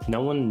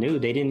 no one knew.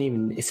 They didn't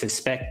even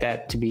suspect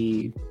that to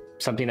be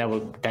something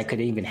that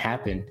could even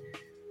happen.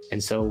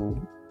 And so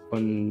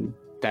when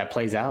that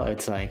plays out,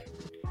 it's like,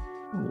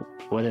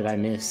 what did I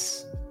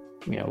miss?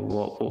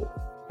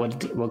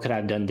 What could I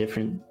have done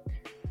different?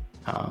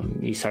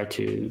 You start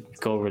to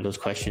go over those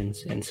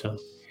questions, and so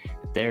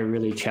they're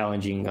really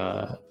challenging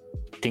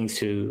things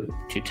to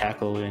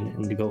tackle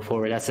and to go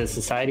forward. As a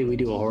society, we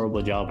do a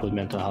horrible job with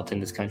mental health in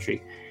this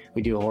country.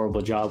 We do a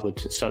horrible job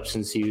with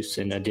substance use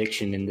and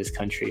addiction in this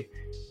country.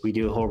 We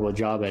do a horrible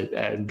job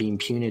at being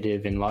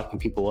punitive and locking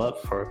people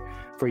up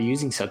for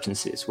using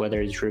substances,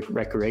 whether it's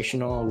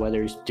recreational or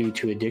whether it's due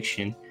to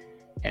addiction.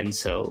 And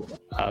so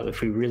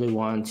if we really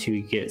want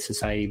to get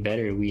society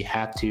better, we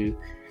have to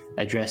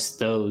address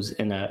those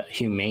in a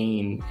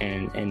humane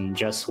and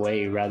just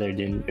way, rather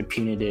than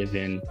punitive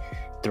and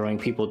throwing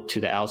people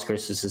to the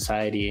outskirts of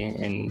society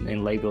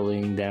and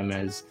labeling them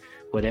as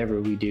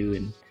whatever we do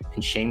and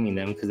shaming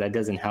them, because that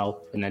doesn't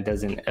help and that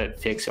doesn't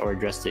fix or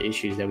address the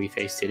issues that we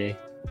face today.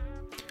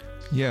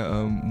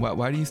 Yeah,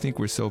 why do you think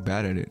we're so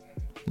bad at it?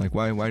 Like,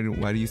 why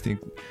do you think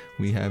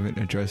we haven't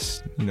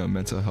addressed,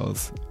 mental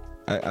health?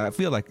 I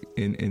feel like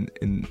in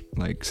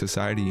like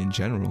society in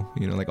general,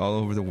 like all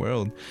over the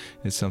world,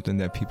 it's something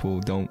that people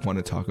don't want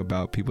to talk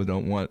about. People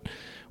don't want,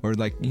 or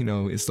like,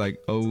 it's like,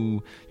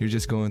 oh, you're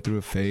just going through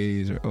a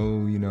phase, or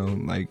oh,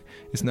 like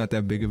it's not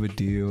that big of a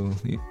deal.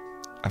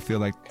 I feel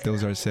like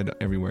those are said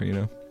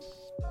everywhere,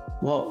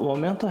 Well,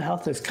 mental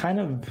health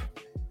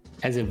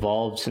has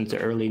evolved since the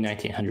early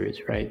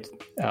 1900s, right?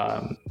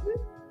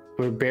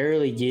 We're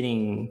barely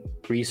getting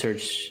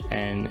research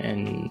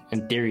and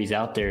theories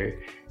out there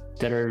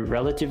that are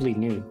relatively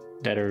new,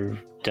 that are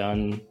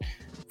done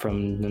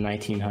from the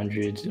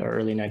 1900s or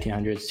early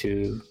 1900s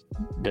to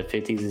the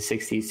 50s and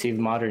 60s to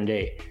modern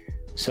day.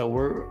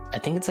 So I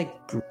think it's like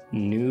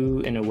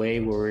new in a way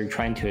where we're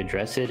trying to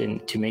address it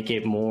and to make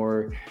it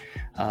more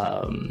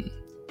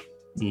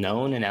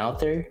known and out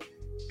there,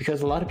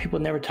 because a lot of people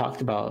never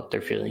talked about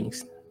their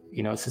feelings.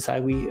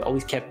 Society, we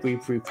always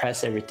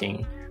repress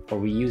everything, or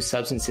we use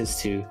substances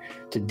to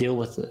deal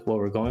with what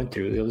we're going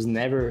through. It was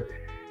never.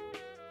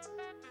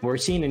 We're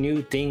seeing a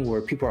new thing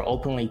where people are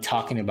openly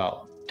talking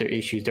about their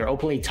issues. They're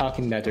openly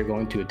talking that they're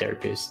going to a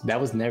therapist. That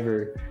was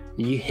never,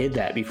 you hid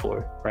that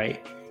before,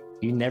 right?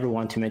 You never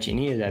want to mention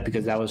any of that,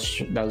 because that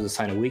was a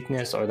sign of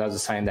weakness, or that was a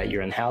sign that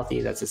you're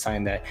unhealthy. That's a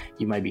sign that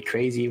you might be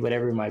crazy,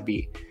 whatever it might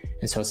be.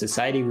 And so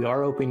society, we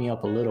are opening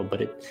up a little,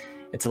 but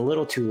it's a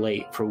little too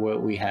late for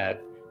what we have.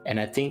 And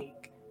I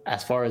think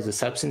as far as the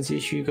substance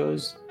issue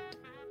goes,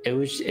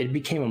 it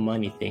became a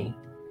money thing,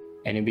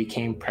 and it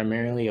became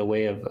primarily a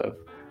way of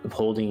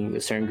holding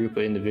a certain group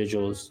of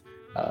individuals,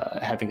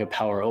 having a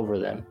power over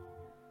them.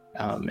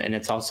 And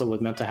it's also with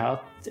mental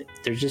health,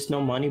 there's just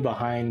no money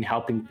behind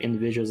helping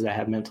individuals that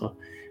have mental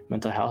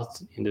mental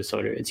health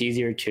disorder. It's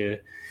easier to,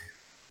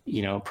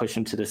 push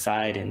them to the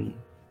side and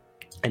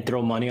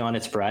throw money on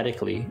it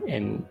sporadically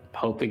and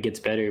hope it gets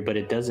better, but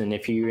it doesn't.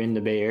 If you're in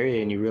the Bay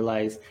Area and you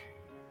realize,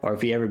 or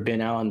if you ever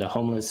been out in the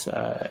homeless,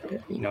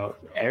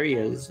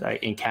 areas,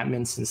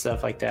 encampments and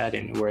stuff like that,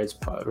 and where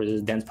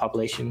there's a dense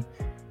population,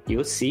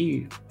 you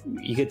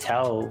could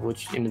tell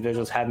which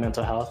individuals have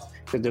mental health,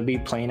 because they'll be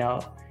playing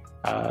out,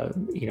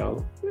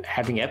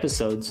 having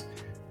episodes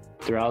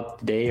throughout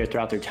the day or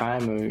throughout their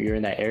time when you're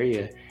in that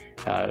area.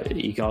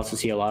 You can also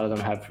see a lot of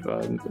them have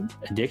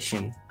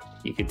addiction.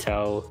 You could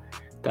tell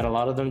that a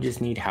lot of them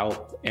just need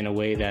help in a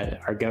way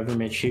that our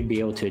government should be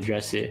able to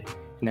address it.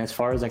 And as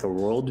far as like a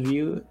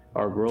worldview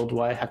or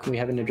worldwide, how can we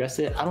haven't addressed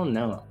it? I don't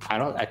know.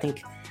 I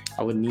think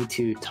I would need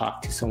to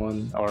talk to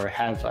someone, or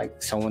have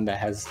like someone that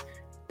has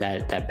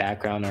that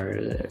background,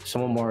 or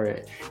someone more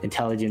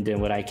intelligent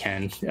than what I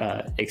can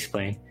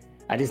explain.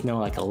 I just know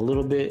like a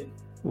little bit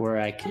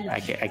where I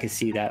can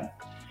see that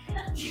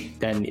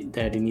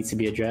it needs to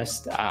be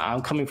addressed.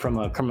 I'm coming from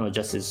a criminal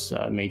justice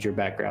major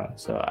background,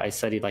 so I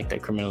studied like the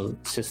criminal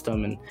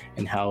system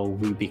and how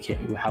we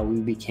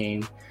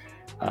became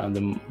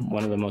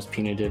one of the most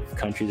punitive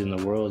countries in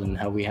the world, and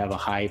how we have a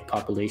high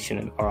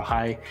population or a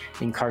high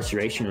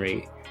incarceration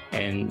rate,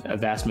 and a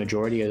vast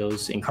majority of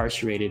those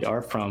incarcerated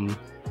are from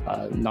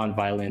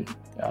nonviolent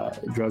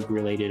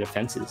drug-related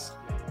offenses,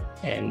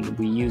 and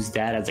we use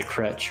that as a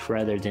crutch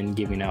rather than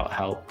giving out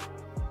help.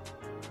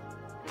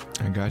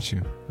 I got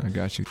you.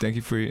 Thank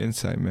you for your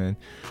insight, man.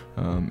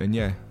 And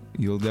yeah,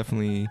 you'll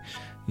definitely,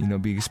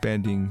 be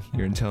expanding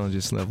your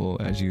intelligence level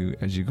as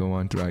you go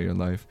on throughout your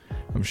life.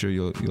 I'm sure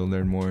you'll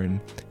learn more and,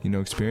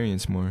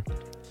 experience more.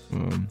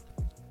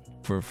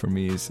 For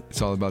me,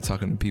 it's all about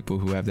talking to people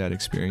who have that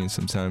experience.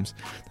 Sometimes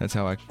that's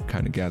how I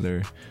kind of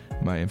gather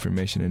my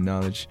information and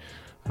knowledge.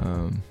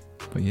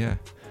 But yeah,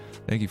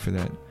 thank you for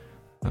that.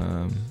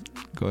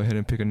 Go ahead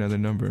and pick another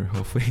number.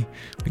 Hopefully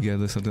we get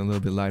something a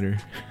little bit lighter.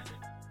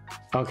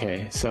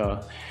 Okay,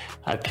 so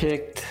I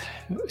picked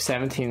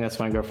 17. That's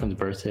my girlfriend's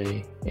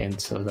birthday, and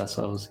so that's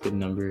always a good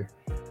number.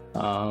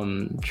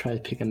 Try to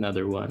pick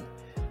another one.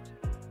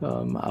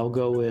 I'll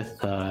go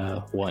with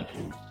 1.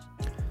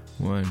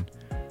 1.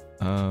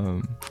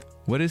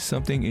 What is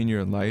something in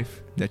your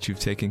life that you've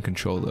taken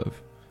control of?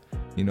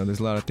 There's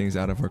a lot of things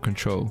out of our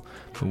control,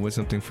 but what's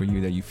something for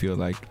you that you feel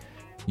like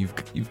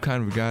you've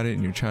kind of got it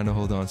and you're trying to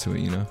hold on to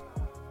it?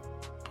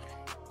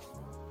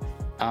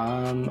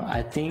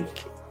 I think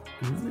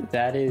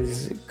that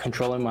is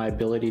controlling my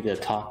ability to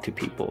talk to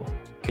people,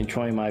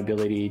 controlling my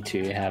ability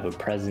to have a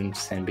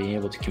presence and being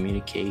able to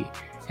communicate,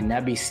 and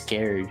not be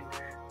scared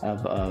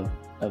of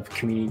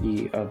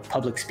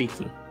public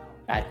speaking.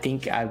 I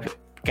think I've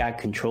got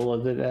control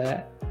of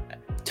that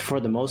for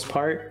the most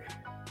part.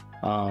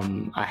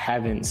 I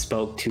haven't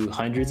spoke to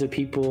hundreds of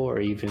people or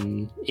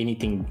even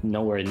anything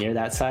nowhere near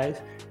that size,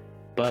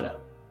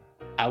 but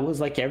I was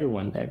like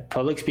everyone.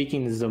 Public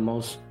speaking is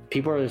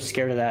people are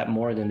scared of that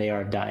more than they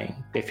are of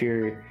dying. If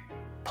you're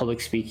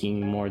public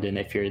speaking more than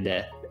if you're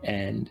deaf.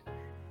 And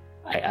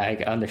I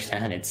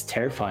understand it's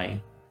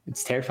terrifying.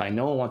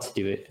 No one wants to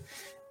do it.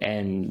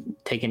 And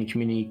taking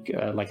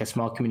like a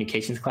small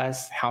communications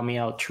class helped me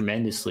out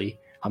tremendously.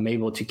 I'm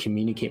able to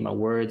communicate my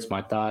words,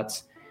 my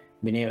thoughts,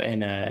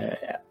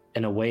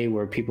 in a way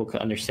where people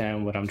can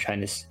understand what I'm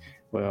trying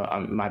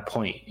to, my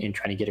point in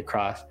trying to get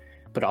across.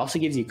 But it also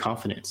gives you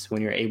confidence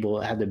when you're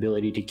able to have the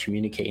ability to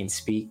communicate and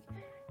speak.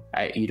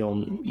 You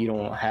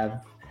don't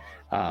have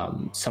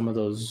some of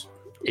those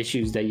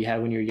issues that you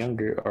had when you're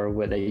younger, or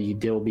whether you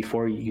deal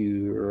before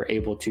you were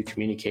able to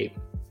communicate.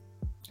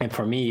 And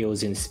for me, it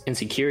was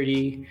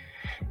insecurity,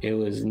 it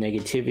was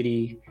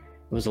negativity,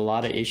 it was a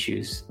lot of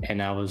issues,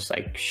 and I was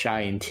like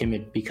shy and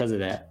timid because of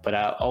that. But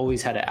I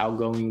always had an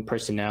outgoing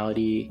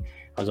personality.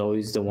 I was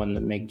always the one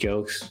that make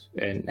jokes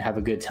and have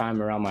a good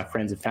time around my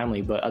friends and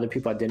family. But other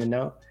people I didn't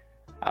know,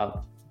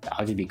 I'll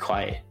just be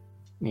quiet.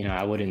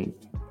 I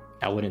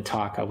wouldn't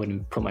talk. I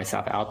wouldn't put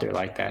myself out there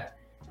like that.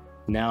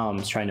 Now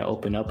I'm trying to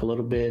open up a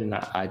little bit, and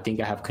I think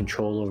I have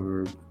control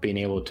over being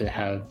able to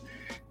have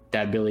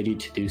that ability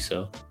to do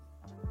so.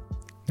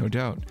 No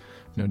doubt.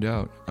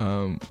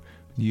 Do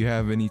you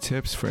have any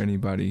tips for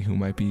anybody who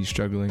might be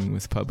struggling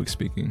with public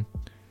speaking?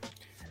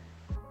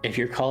 If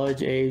you're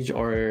college age,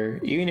 or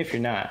even if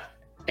you're not,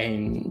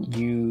 and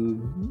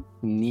you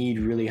need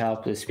really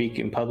help to speak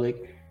in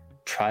public,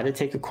 try to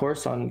take a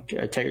course try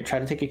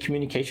to take a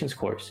communications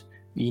course.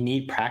 You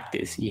need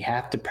practice. You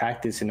have to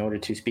practice in order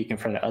to speak in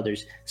front of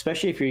others,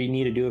 especially if you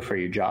need to do it for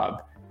your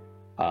job.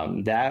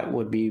 That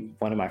would be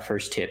one of my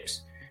first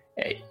tips.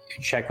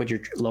 Check with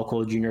your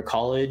local junior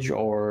college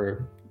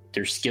or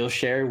their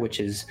Skillshare, which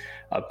is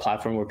a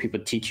platform where people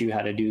teach you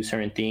how to do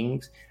certain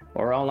things,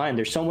 or online.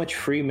 There's so much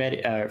free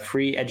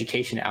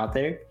education out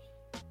there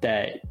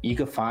that you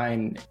could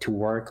find to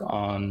work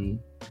on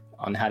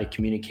how to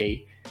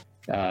communicate,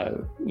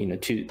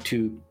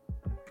 to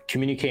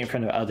communicate in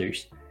front of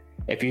others.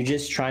 If you're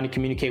just trying to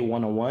communicate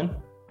one-on-one,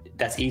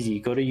 that's easy.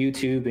 Go to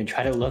YouTube and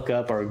try to look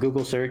up, or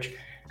Google search,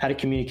 how to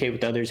communicate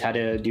with others, how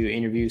to do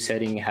interview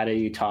setting, how do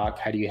you talk,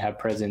 how do you have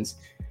presence,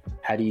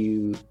 how do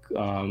you,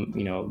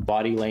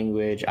 body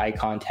language, eye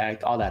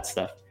contact, all that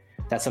stuff.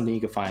 That's something you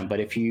can find. But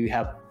if you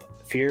have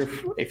fear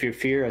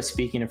of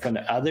speaking in front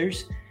of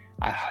others,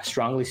 I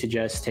strongly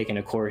suggest taking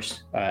a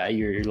course at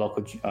your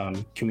local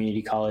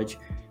community college,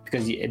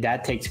 because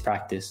that takes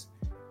practice.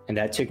 And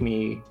that took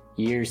me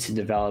years to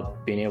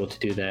develop, being able to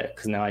do that,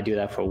 because now I do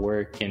that for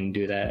work and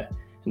do that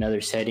in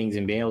other settings,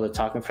 and being able to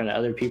talk in front of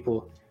other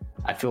people,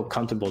 I feel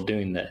comfortable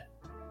doing that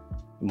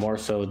more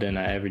so than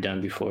I ever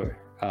done before.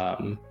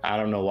 I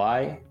don't know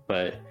why,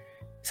 but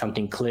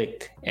something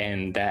clicked,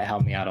 and that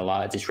helped me out a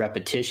lot. Just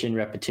repetition,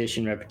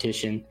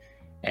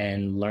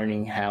 and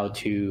learning how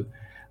to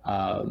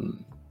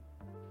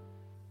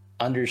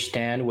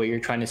understand what you're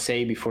trying to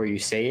say before you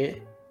say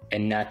it,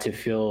 and not to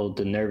feel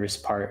the nervous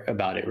part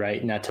about it,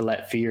 right? Not to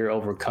let fear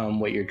overcome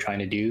what you're trying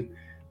to do,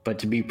 but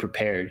to be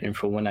prepared. And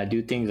for when I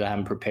do things,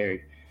 I'm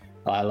prepared.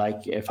 I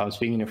like, if I'm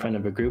speaking in front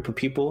of a group of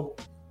people,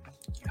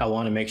 I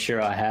want to make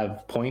sure I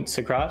have points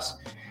across,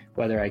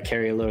 whether I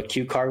carry a little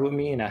cue card with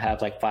me and I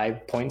have like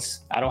 5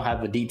 points. I don't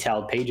have the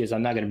detailed pages.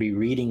 I'm not going to be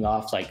reading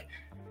off like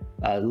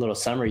a little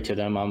summary to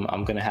them.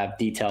 I'm going to have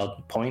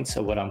detailed points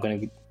of what I'm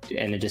going to,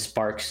 and it just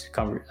sparks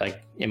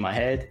like in my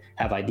head,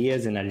 have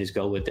ideas, and I just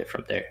go with it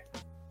from there.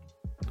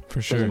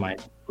 For sure. My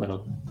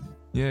little...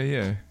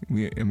 Yeah.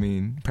 I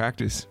mean,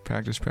 practice,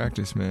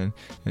 man.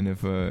 And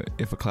if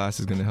a class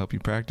is going to help you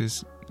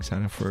practice,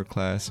 sign up for a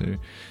class, or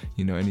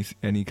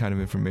any kind of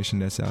information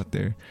that's out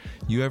there.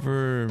 You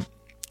ever,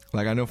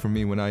 like, I know for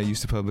me, when I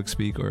used to public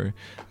speak, or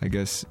I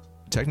guess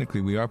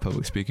technically we are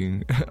public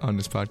speaking on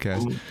this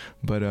podcast,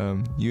 but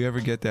you ever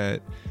get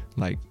that,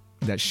 like,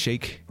 that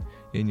shake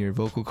in your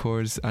vocal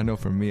cords? I know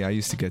for me, I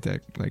used to get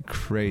that like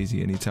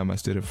crazy anytime I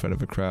stood in front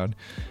of a crowd.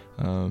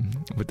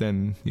 But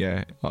then,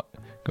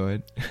 go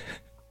ahead.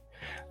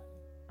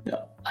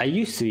 I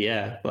used to,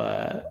 yeah,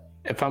 but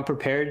if I'm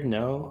prepared,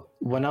 no.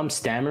 When I'm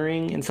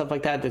stammering and stuff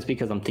like that, that's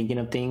because I'm thinking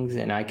of things,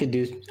 and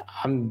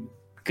I'm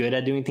good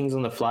at doing things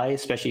on the fly,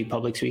 especially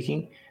public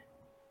speaking.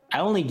 I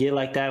only get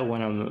like that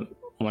when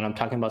I'm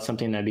talking about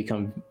something that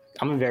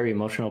I'm a very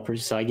emotional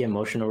person, so I get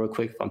emotional real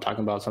quick if I'm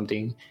talking about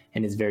something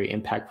and it's very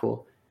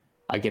impactful.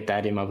 I get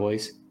that in my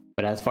voice.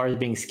 But as far as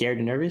being scared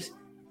and nervous,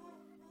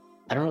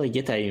 I don't really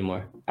get that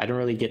anymore. I don't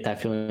really get that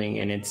feeling,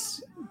 and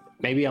it's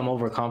maybe I'm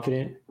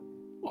overconfident,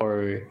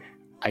 or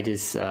I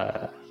just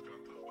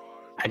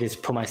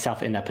put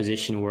myself in that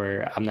position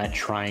where I'm not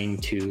trying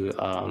to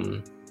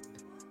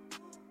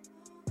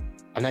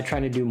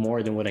do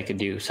more than what I could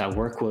do. So I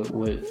work with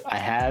what I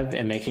have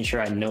and making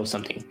sure I know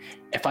something.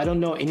 If I don't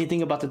know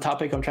anything about the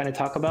topic I'm trying to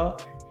talk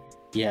about,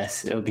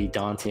 yes, it would be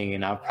daunting,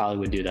 and I probably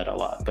would do that a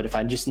lot. But if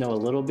I just know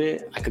a little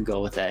bit, I could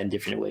go with that in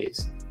different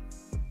ways.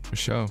 For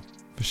sure.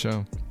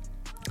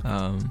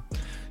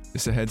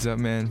 Just a heads up,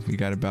 man, we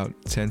got about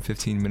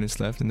 10-15 minutes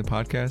left in the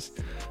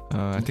podcast.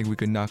 I think we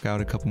could knock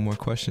out a couple more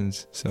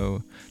questions,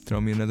 so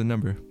throw me another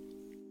number.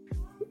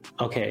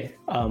 Okay.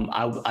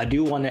 I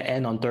do want to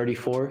end on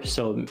 34,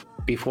 so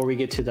before we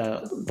get to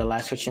the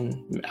last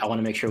question, I want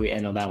to make sure we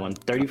end on that one.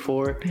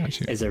 34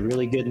 is a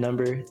really good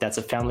number. That's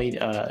a family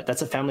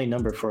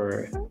number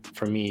for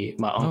me.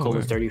 My uncle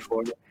was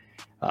 34.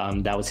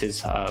 That was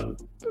his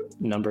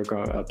number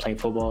playing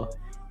football,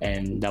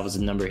 and that was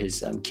the number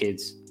his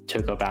kids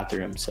took up after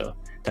him. So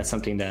that's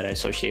something that I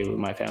associate with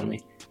my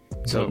family.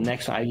 So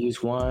next one, I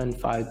use 1,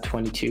 5,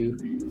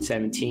 22,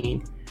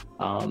 17.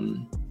 Let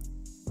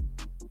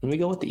me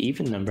go with the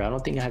even number. I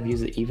don't think I have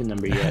used the even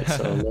number yet.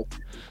 So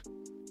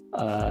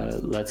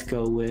let's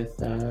go with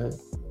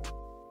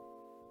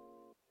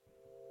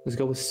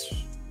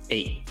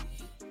 8.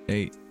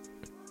 8.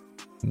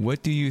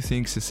 What do you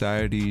think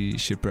society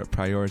should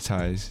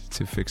prioritize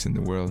to fix in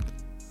the world?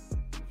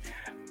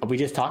 We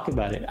just talked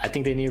about it. I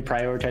think they need to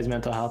prioritize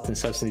mental health and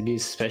substance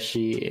abuse,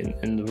 especially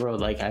in the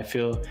world. Like, I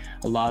feel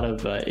a lot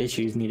of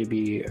issues need to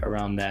be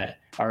around that,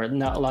 or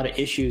not a lot of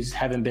issues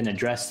haven't been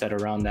addressed that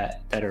are around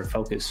that are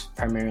focused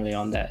primarily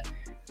on that.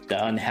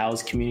 The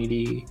unhoused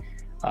community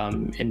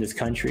in this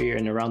country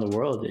and around the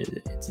world,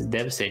 it's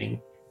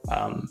devastating.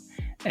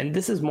 And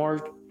this is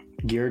more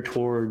geared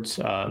towards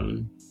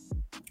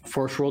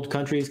first world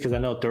countries, because I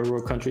know third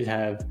world countries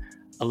have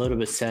a little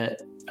bit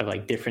set of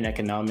like different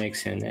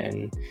economics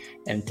and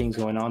things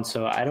going on.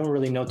 So I don't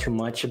really know too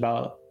much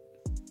about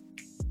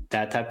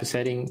that type of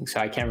setting, so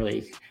I can't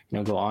really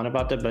go on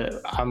about that.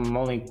 But I'm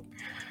only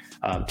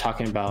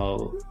talking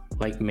about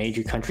like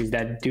major countries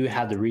that do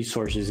have the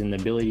resources and the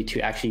ability to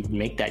actually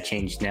make that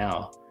change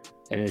now.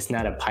 And it's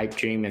not a pipe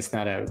dream, it's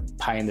not a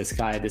pie in the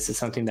sky. This is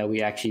something that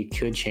we actually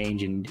could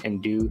change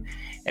and do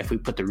if we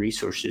put the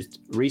resources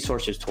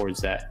towards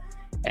that.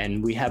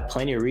 And we have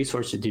plenty of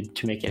resources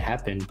to make it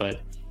happen,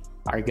 but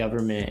our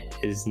government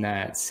is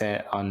not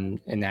set on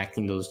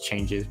enacting those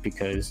changes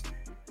because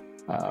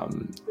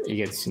it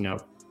gets,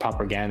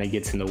 propaganda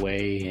gets in the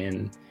way,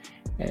 and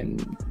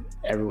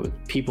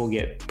people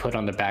get put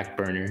on the back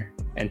burner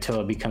until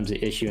it becomes an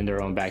issue in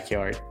their own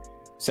backyard.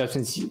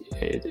 Substance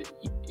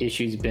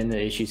issues been the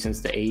issue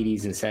since the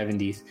 80s and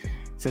 70s.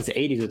 since the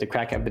 80s with the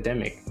crack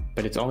epidemic,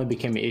 but it's only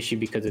become an issue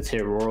because it's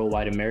hit rural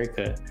white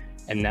America.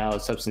 And now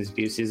substance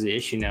abuse is the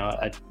issue now.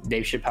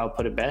 Dave Chappelle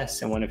put it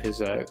best in one of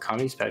his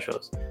comedy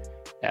specials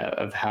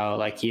of how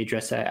like he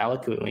addressed that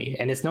eloquently.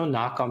 And it's no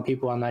knock on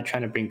people. I'm not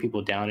trying to bring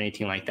people down or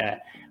anything like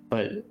that.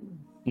 But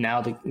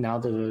now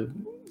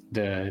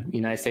the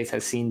United States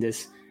has seen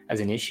this as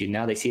an issue.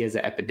 Now they see it as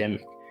an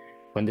epidemic,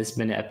 when this has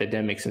been an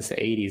epidemic since the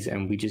 80s,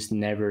 and we just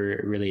never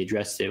really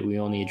addressed it. We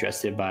only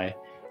addressed it by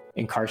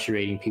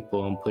incarcerating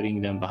people and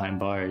putting them behind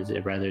bars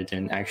rather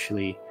than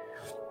actually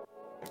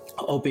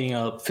opening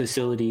up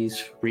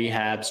facilities,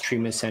 rehabs,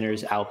 treatment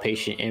centers,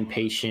 outpatient,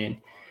 inpatient,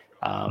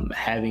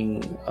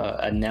 having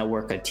a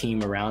network, a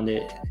team around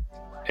it.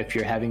 If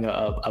you're having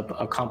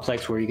a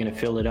complex where you're going to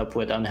fill it up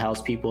with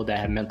unhoused people that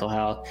have mental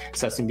health,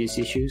 substance abuse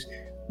issues,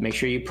 make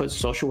sure you put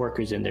social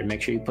workers in there.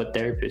 Make sure you put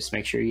therapists.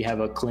 Make sure you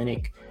have a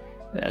clinic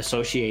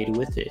associated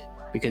with it.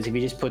 Because if you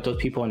just put those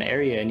people in an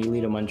area and you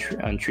leave them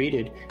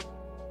untreated,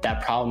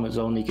 that problem is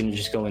only going to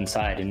just go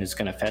inside, and it's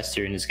going to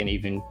fester, and it's going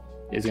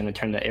to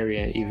turn the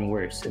area even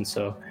worse. And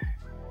so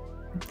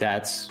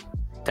that's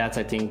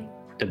I think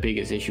the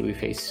biggest issue we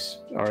face,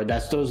 or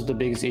those are the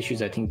biggest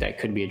issues I think that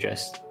could be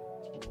addressed.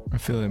 I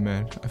feel it,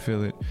 man. I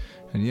feel it.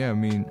 And yeah, I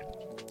mean,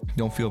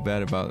 don't feel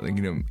bad about,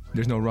 like,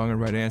 there's no wrong or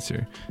right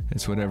answer.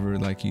 It's whatever,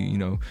 like,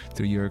 you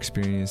through your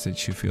experience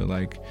that you feel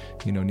like,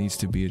 needs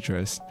to be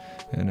addressed.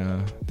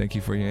 And thank you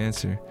for your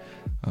answer.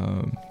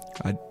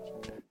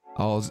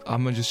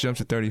 I'm gonna just jump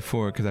to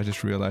 34 because I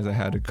just realized I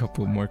had a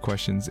couple more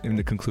questions in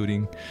the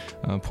concluding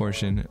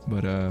portion.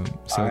 But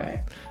so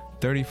right.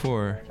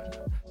 34,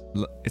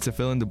 it's a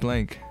fill in the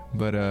blank,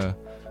 but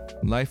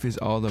life is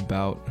all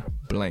about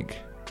blank.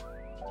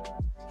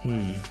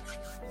 I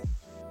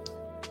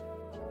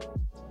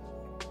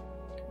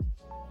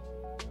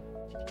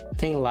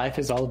think life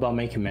is all about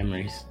making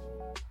memories.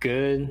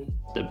 Good,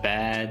 the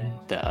bad,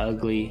 the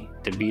ugly,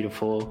 the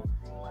beautiful,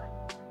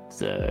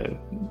 the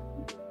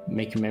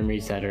making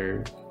memories that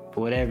are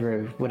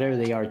whatever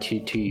they are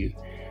to you.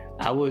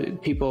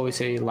 People always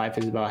say life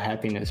is about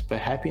happiness, but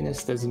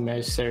happiness doesn't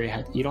necessarily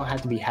you don't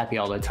have to be happy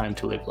all the time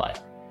to live life.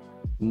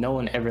 No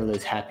one ever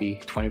lives happy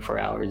 24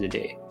 hours a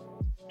day.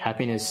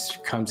 Happiness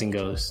comes and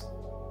goes,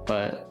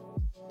 but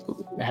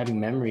having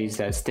memories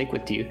that stick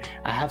with you.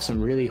 I have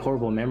some really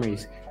horrible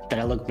memories that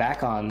I look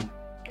back on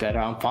that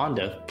I'm fond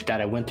of, that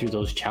I went through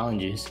those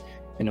challenges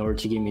in order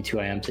to get me to who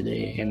I am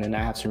today. And then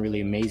I have some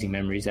really amazing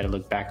memories that I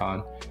look back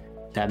on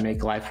that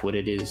make life what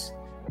it is.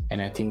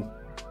 And I think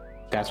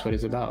that's what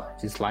it's about.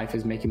 Just life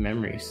is making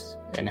memories.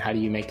 And how do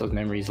you make those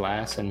memories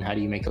last? And how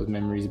do you make those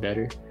memories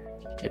better?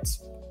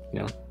 It's,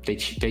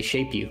 they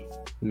shape you.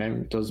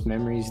 Those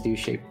memories do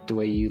shape the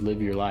way you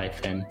live your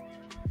life. And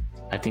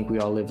I think we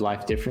all live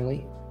life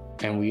differently,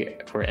 and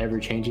we're ever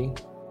changing.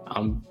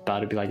 I'm about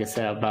to be, like I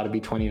said, I'm about to be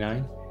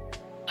 29.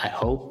 I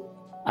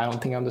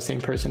don't think I'm the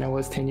same person I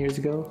was 10 years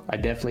ago. I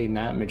definitely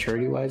not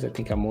maturity wise. I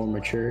think I'm more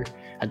mature.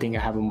 I think I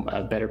have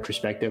a better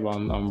perspective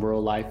on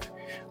real life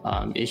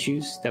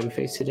issues that we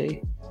face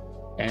today.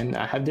 And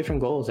I have different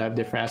goals. I have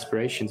different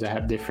aspirations. I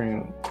have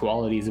different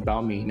qualities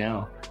about me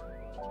now.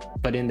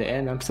 But in the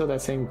end, I'm still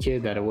that same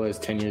kid that I was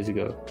 10 years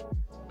ago.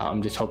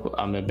 I'm just hope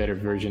I'm a better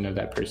version of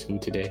that person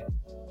today.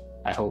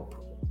 I hope.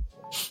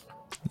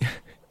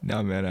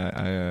 No, man,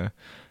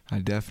 I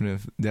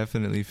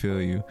definitely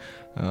feel you.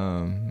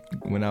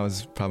 When I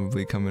was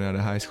probably coming out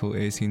of high school,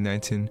 18,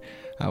 19,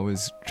 I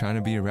was trying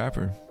to be a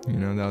rapper.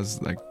 That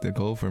was like the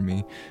goal for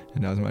me,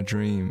 and that was my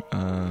dream.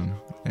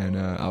 And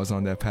I was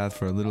on that path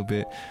for a little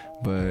bit,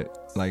 but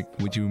like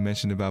what you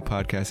mentioned about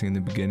podcasting in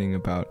the beginning,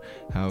 about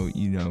how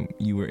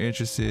you were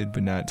interested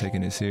but not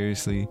taking it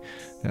seriously.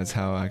 That's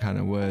how I kind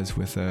of was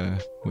with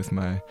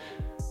my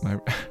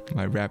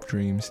rap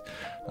dreams.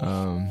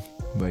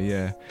 But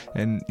yeah,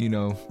 and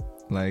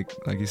like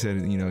you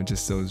said,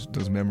 just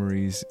those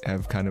memories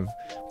have kind of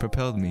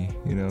propelled me,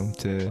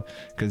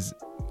 because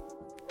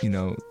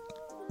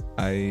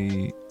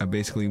I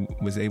basically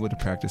was able to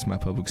practice my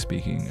public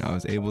speaking. I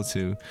was able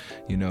to,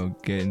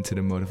 get into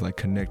the mode of like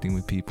connecting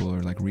with people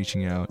or like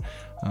reaching out,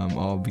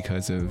 all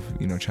because of,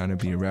 trying to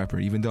be a rapper,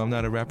 even though I'm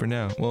not a rapper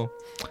now. Well,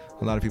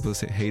 a lot of people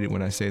hate it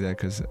when I say that,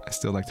 because I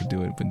still like to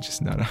do it, but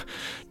just not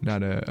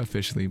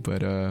officially.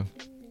 But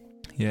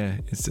yeah,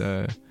 it's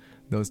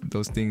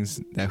those things,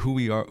 that who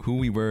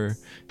we were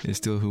is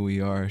still who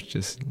we are.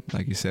 Just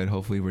like you said,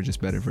 hopefully we're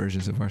just better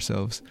versions of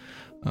ourselves.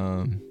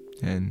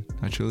 And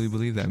I truly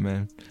believe that,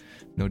 man.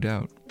 No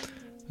doubt.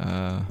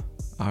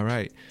 All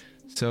right.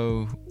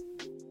 So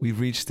we've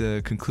reached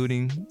the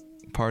concluding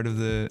part of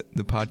the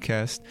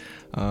podcast.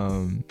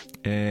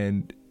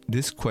 And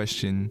this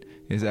question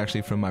is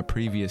actually from my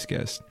previous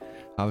guest.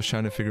 I was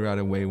trying to figure out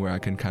a way where I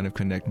can kind of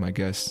connect my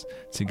guests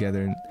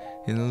together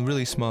in a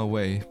really small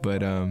way.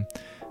 But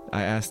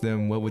I asked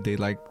them what would they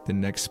like the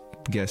next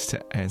guest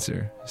to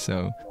answer.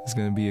 So it's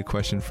going to be a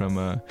question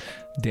from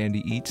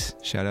Dandy Eats.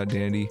 Shout out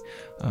Dandy.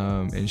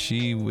 And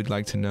she would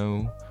like to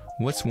know,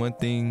 what's one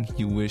thing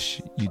you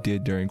wish you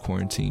did during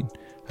quarantine?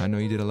 I know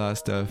you did a lot of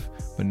stuff,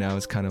 but now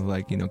it's kind of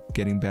like,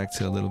 getting back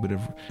to a little bit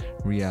of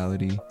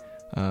reality.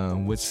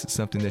 What's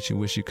something that you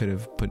wish you could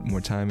have put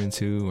more time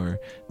into or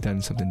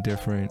done something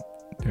different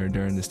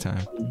during this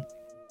time?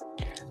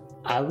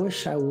 I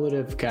wish I would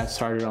have got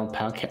started on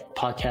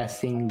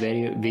podcasting,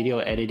 video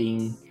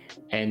editing,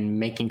 and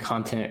making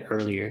content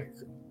earlier.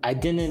 I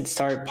didn't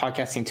start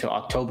podcasting till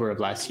October of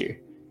last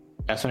year.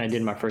 That's when I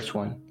did my first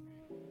one.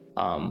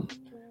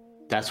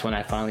 That's when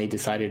I finally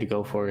decided to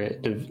go for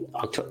it.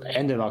 The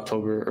end of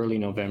October, early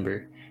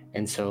November,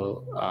 and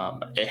so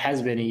it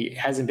hasn't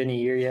been a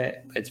year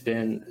yet. It's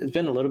been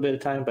a little bit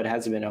of time, but it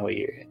hasn't been a whole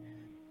year yet.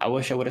 I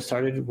wish I would have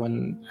started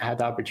when I had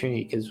the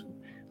opportunity, because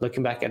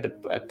looking back at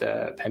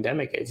the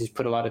pandemic, it just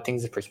put a lot of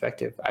things in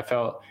perspective. I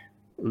felt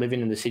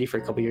living in the city for a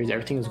couple of years,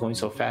 everything was going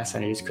so fast,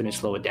 and I just couldn't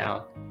slow it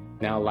down.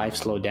 Now life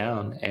slowed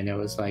down, and it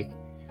was like,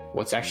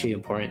 what's actually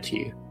important to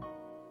you?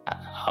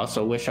 I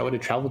also wish I would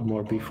have traveled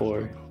more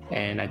before,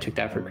 and I took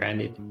that for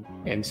granted.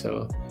 And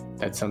so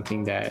that's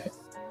something that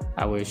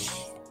I wish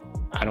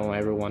I don't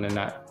ever want to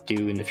not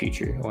do in the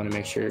future. I want to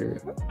make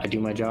sure I do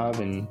my job,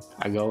 and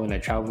I go and I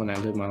travel and I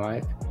live my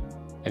life.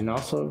 And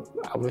also,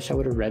 I wish I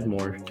would have read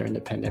more during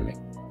the pandemic.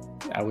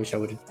 I wish I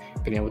would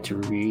have been able to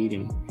read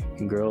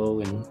and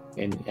grow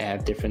and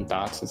have different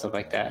thoughts and stuff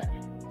like that.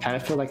 Kind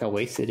of feel like I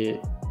wasted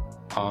it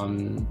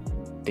on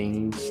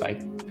things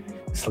like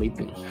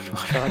sleeping.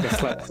 I feel like I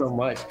slept so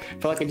much. I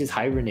feel like I just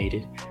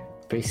hibernated,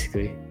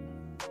 basically.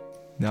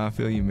 No, I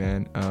feel you,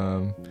 man.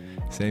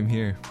 Same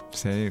here.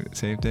 Same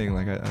thing.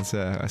 Like I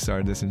said, I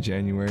started this in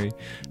January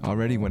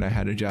already when I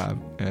had a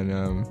job and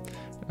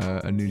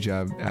a new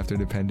job after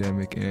the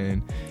pandemic.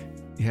 And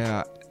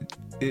yeah,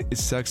 it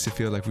sucks to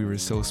feel like we were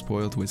so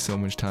spoiled with so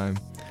much time.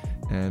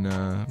 And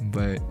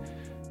but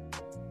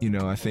you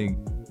know, I think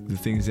the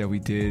things that we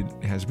did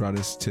has brought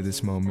us to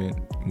this moment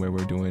where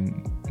we're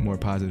doing more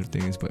positive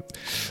things. But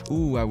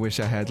I wish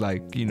I had,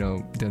 like, you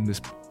know, done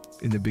this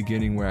in the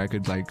beginning where I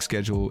could like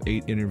schedule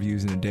 8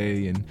 interviews in a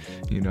day and,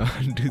 you know,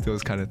 do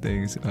those kind of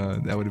things.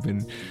 That would have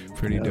been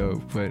pretty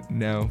dope. But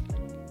now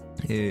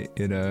it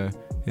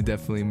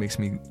definitely makes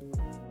me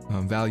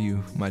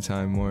value my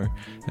time more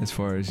as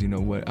far as, you know,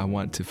 what I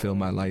want to fill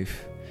my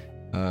life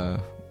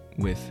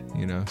with,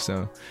 you know.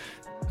 So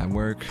I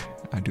work,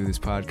 I do this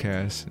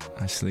podcast,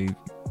 I sleep.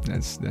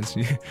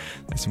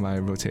 That's my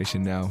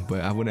rotation now,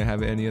 but I wouldn't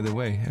have it any other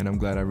way, and I'm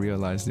glad I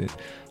realized it.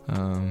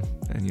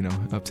 And you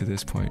know, up to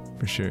this point,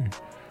 for sure.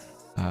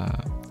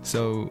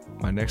 So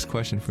my next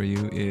question for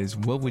you is,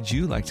 what would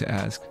you like to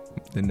ask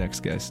the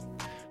next guest?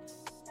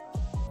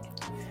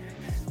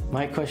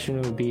 My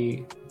question would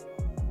be,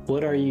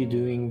 what are you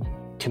doing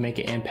to make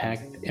an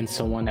impact in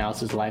someone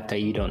else's life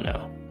that you don't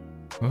know?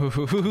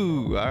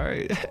 Ooh, all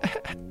right.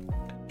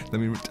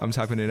 I'm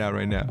typing it out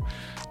right now.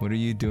 What are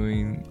you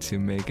doing to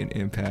make an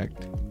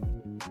impact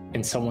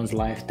in someone's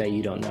life that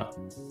you don't know?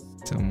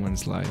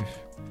 Someone's life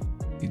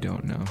you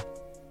don't know.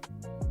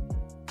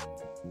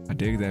 I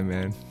dig that,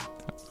 man.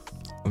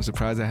 I'm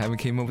surprised I haven't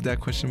came up with that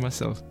question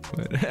myself,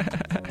 but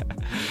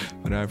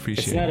I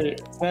appreciate it.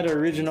 It's not an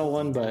original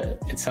one, but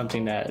it's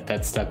something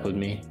that stuck with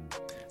me.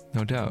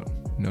 No doubt.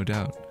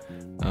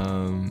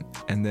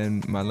 And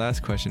then my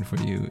last question for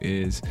you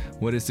is,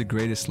 what is the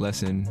greatest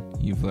lesson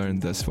you've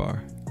learned thus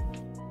far?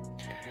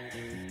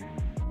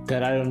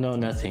 That I don't know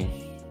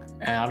nothing.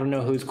 And I don't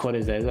know whose quote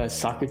is that. Is that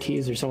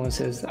Socrates or someone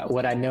says,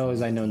 what I know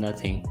is I know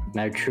nothing. And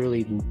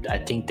I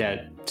think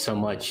that so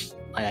much.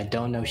 Like, I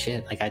don't know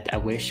shit. Like, I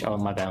wish, oh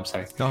my bad, I'm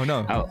sorry. No.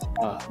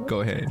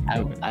 Go ahead.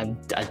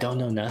 I don't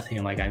know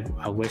nothing. Like,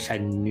 I wish I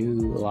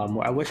knew a lot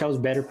more. I wish I was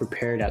better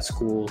prepared at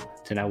school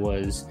than I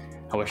was.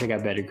 I wish I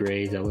got better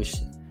grades. I wish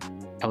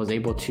I was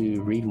able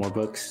to read more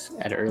books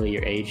at an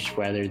earlier age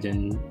rather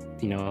than,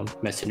 you know,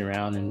 messing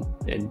around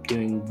and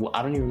doing,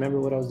 I don't even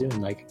remember what I was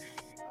doing. Like,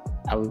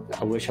 I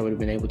wish I would have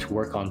been able to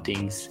work on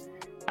things.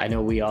 I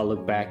know we all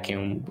look back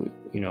and,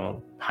 you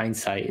know,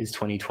 hindsight is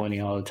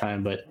 20/20 all the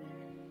time, but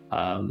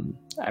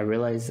I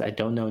realize I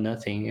don't know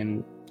nothing,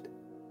 and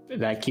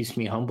that keeps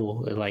me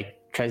humble. It like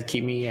tries to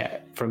keep me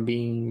from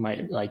being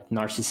my like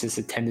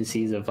narcissistic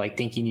tendencies of like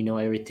thinking you know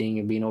everything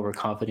and being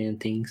overconfident in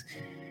things,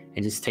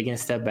 and just taking a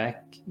step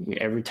back.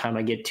 Every time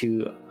I get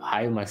too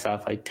high of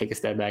myself, I take a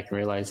step back and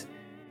realize,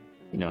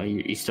 you know,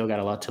 you still got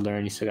a lot to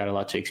learn, you still got a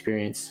lot to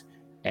experience,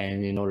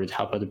 and in order to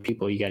help other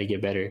people, you got to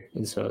get better.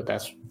 And so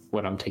that's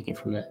what I'm taking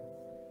from that.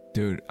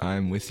 Dude,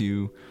 I'm with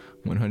you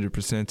 100%,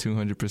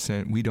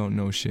 200%. We don't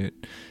know shit.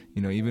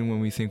 You know, even when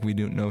we think we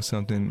don't know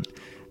something,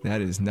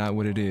 that is not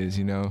what it is,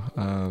 you know?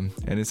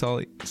 And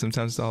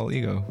sometimes it's all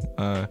ego.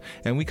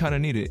 And we kind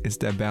of need it. It's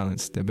that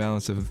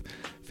balance of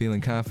feeling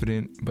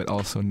confident, but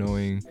also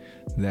knowing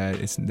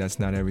that that's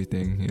not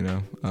everything, you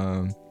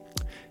know?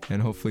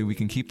 And hopefully we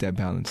can keep that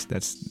balance.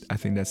 I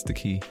think that's the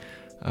key.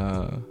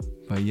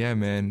 But yeah,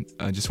 man,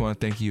 I just want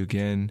to thank you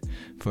again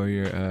for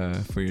your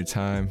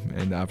time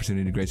and the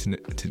opportunity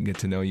to get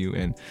to know you.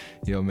 And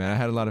yo, man, I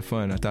had a lot of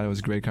fun. I thought it was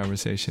a great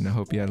conversation. I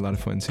hope you had a lot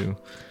of fun too.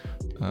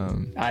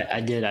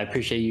 I did. I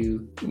appreciate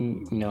you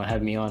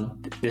having me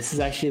on. This is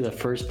actually the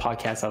first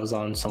podcast I was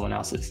on someone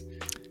else's.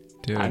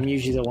 Dude. I'm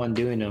usually the one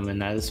doing them,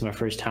 and this is my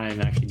first time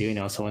actually doing it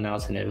on someone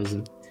else, and it was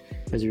a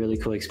really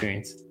cool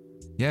experience.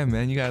 Yeah,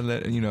 man, you gotta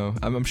let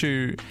I'm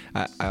sure.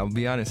 I'll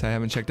be honest, I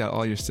haven't checked out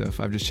all your stuff.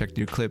 I've just checked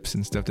your clips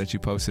and stuff that you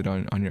posted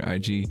on your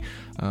IG.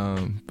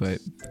 But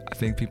I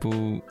think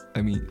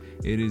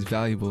it is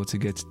valuable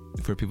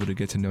for people to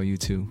get to know you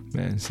too,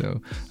 man. So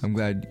I'm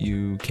glad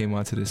you came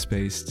onto this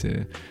space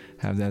to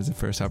have that as the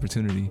first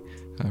opportunity.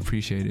 I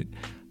appreciate it.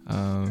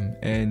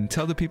 And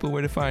tell the people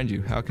where to find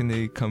you. How can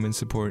they come and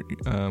support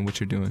what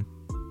you're doing?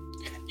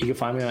 You can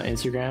find me on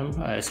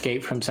Instagram,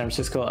 Escape from San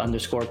Francisco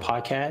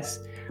 _podcast.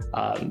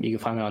 You can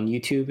find me on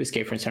YouTube,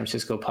 Escape from San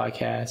Francisco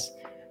podcast.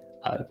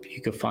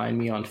 You can find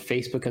me on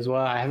Facebook as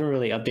well. I haven't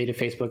really updated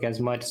Facebook as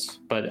much,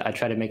 but I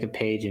try to make a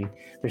page, and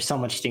there's so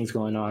much things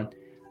going on.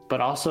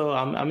 But also,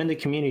 I'm in the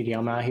community.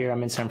 I'm out here.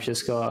 I'm in San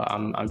Francisco.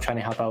 I'm trying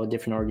to help out with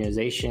different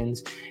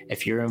organizations.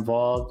 If you're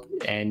involved,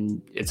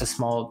 and it's a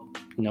small,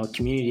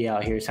 community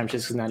out here. San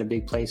Francisco's not a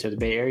big place, or the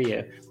Bay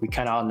Area. We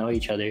kind of all know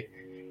each other.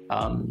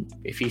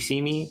 If you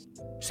see me,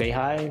 say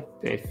hi.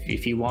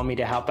 If you want me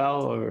to help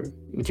out or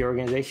with your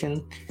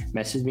organization,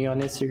 message me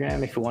on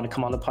Instagram. If you want to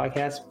come on the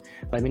podcast,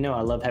 let me know.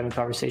 I love having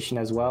conversation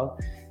as well.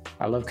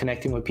 I love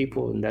connecting with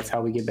people, and that's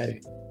how we get better.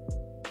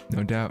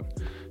 No doubt.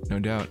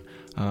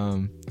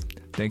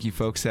 Thank you,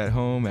 folks at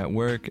home, at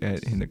work,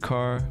 in the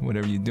car,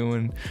 whatever you're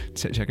doing,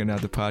 checking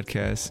out the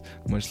podcast.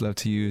 Much love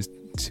to you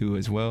too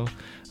as well.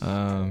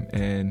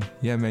 And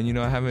yeah, man,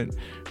 I haven't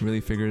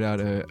really figured out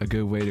a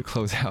good way to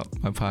close out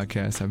my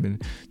podcast. I've been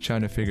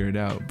trying to figure it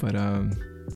out, but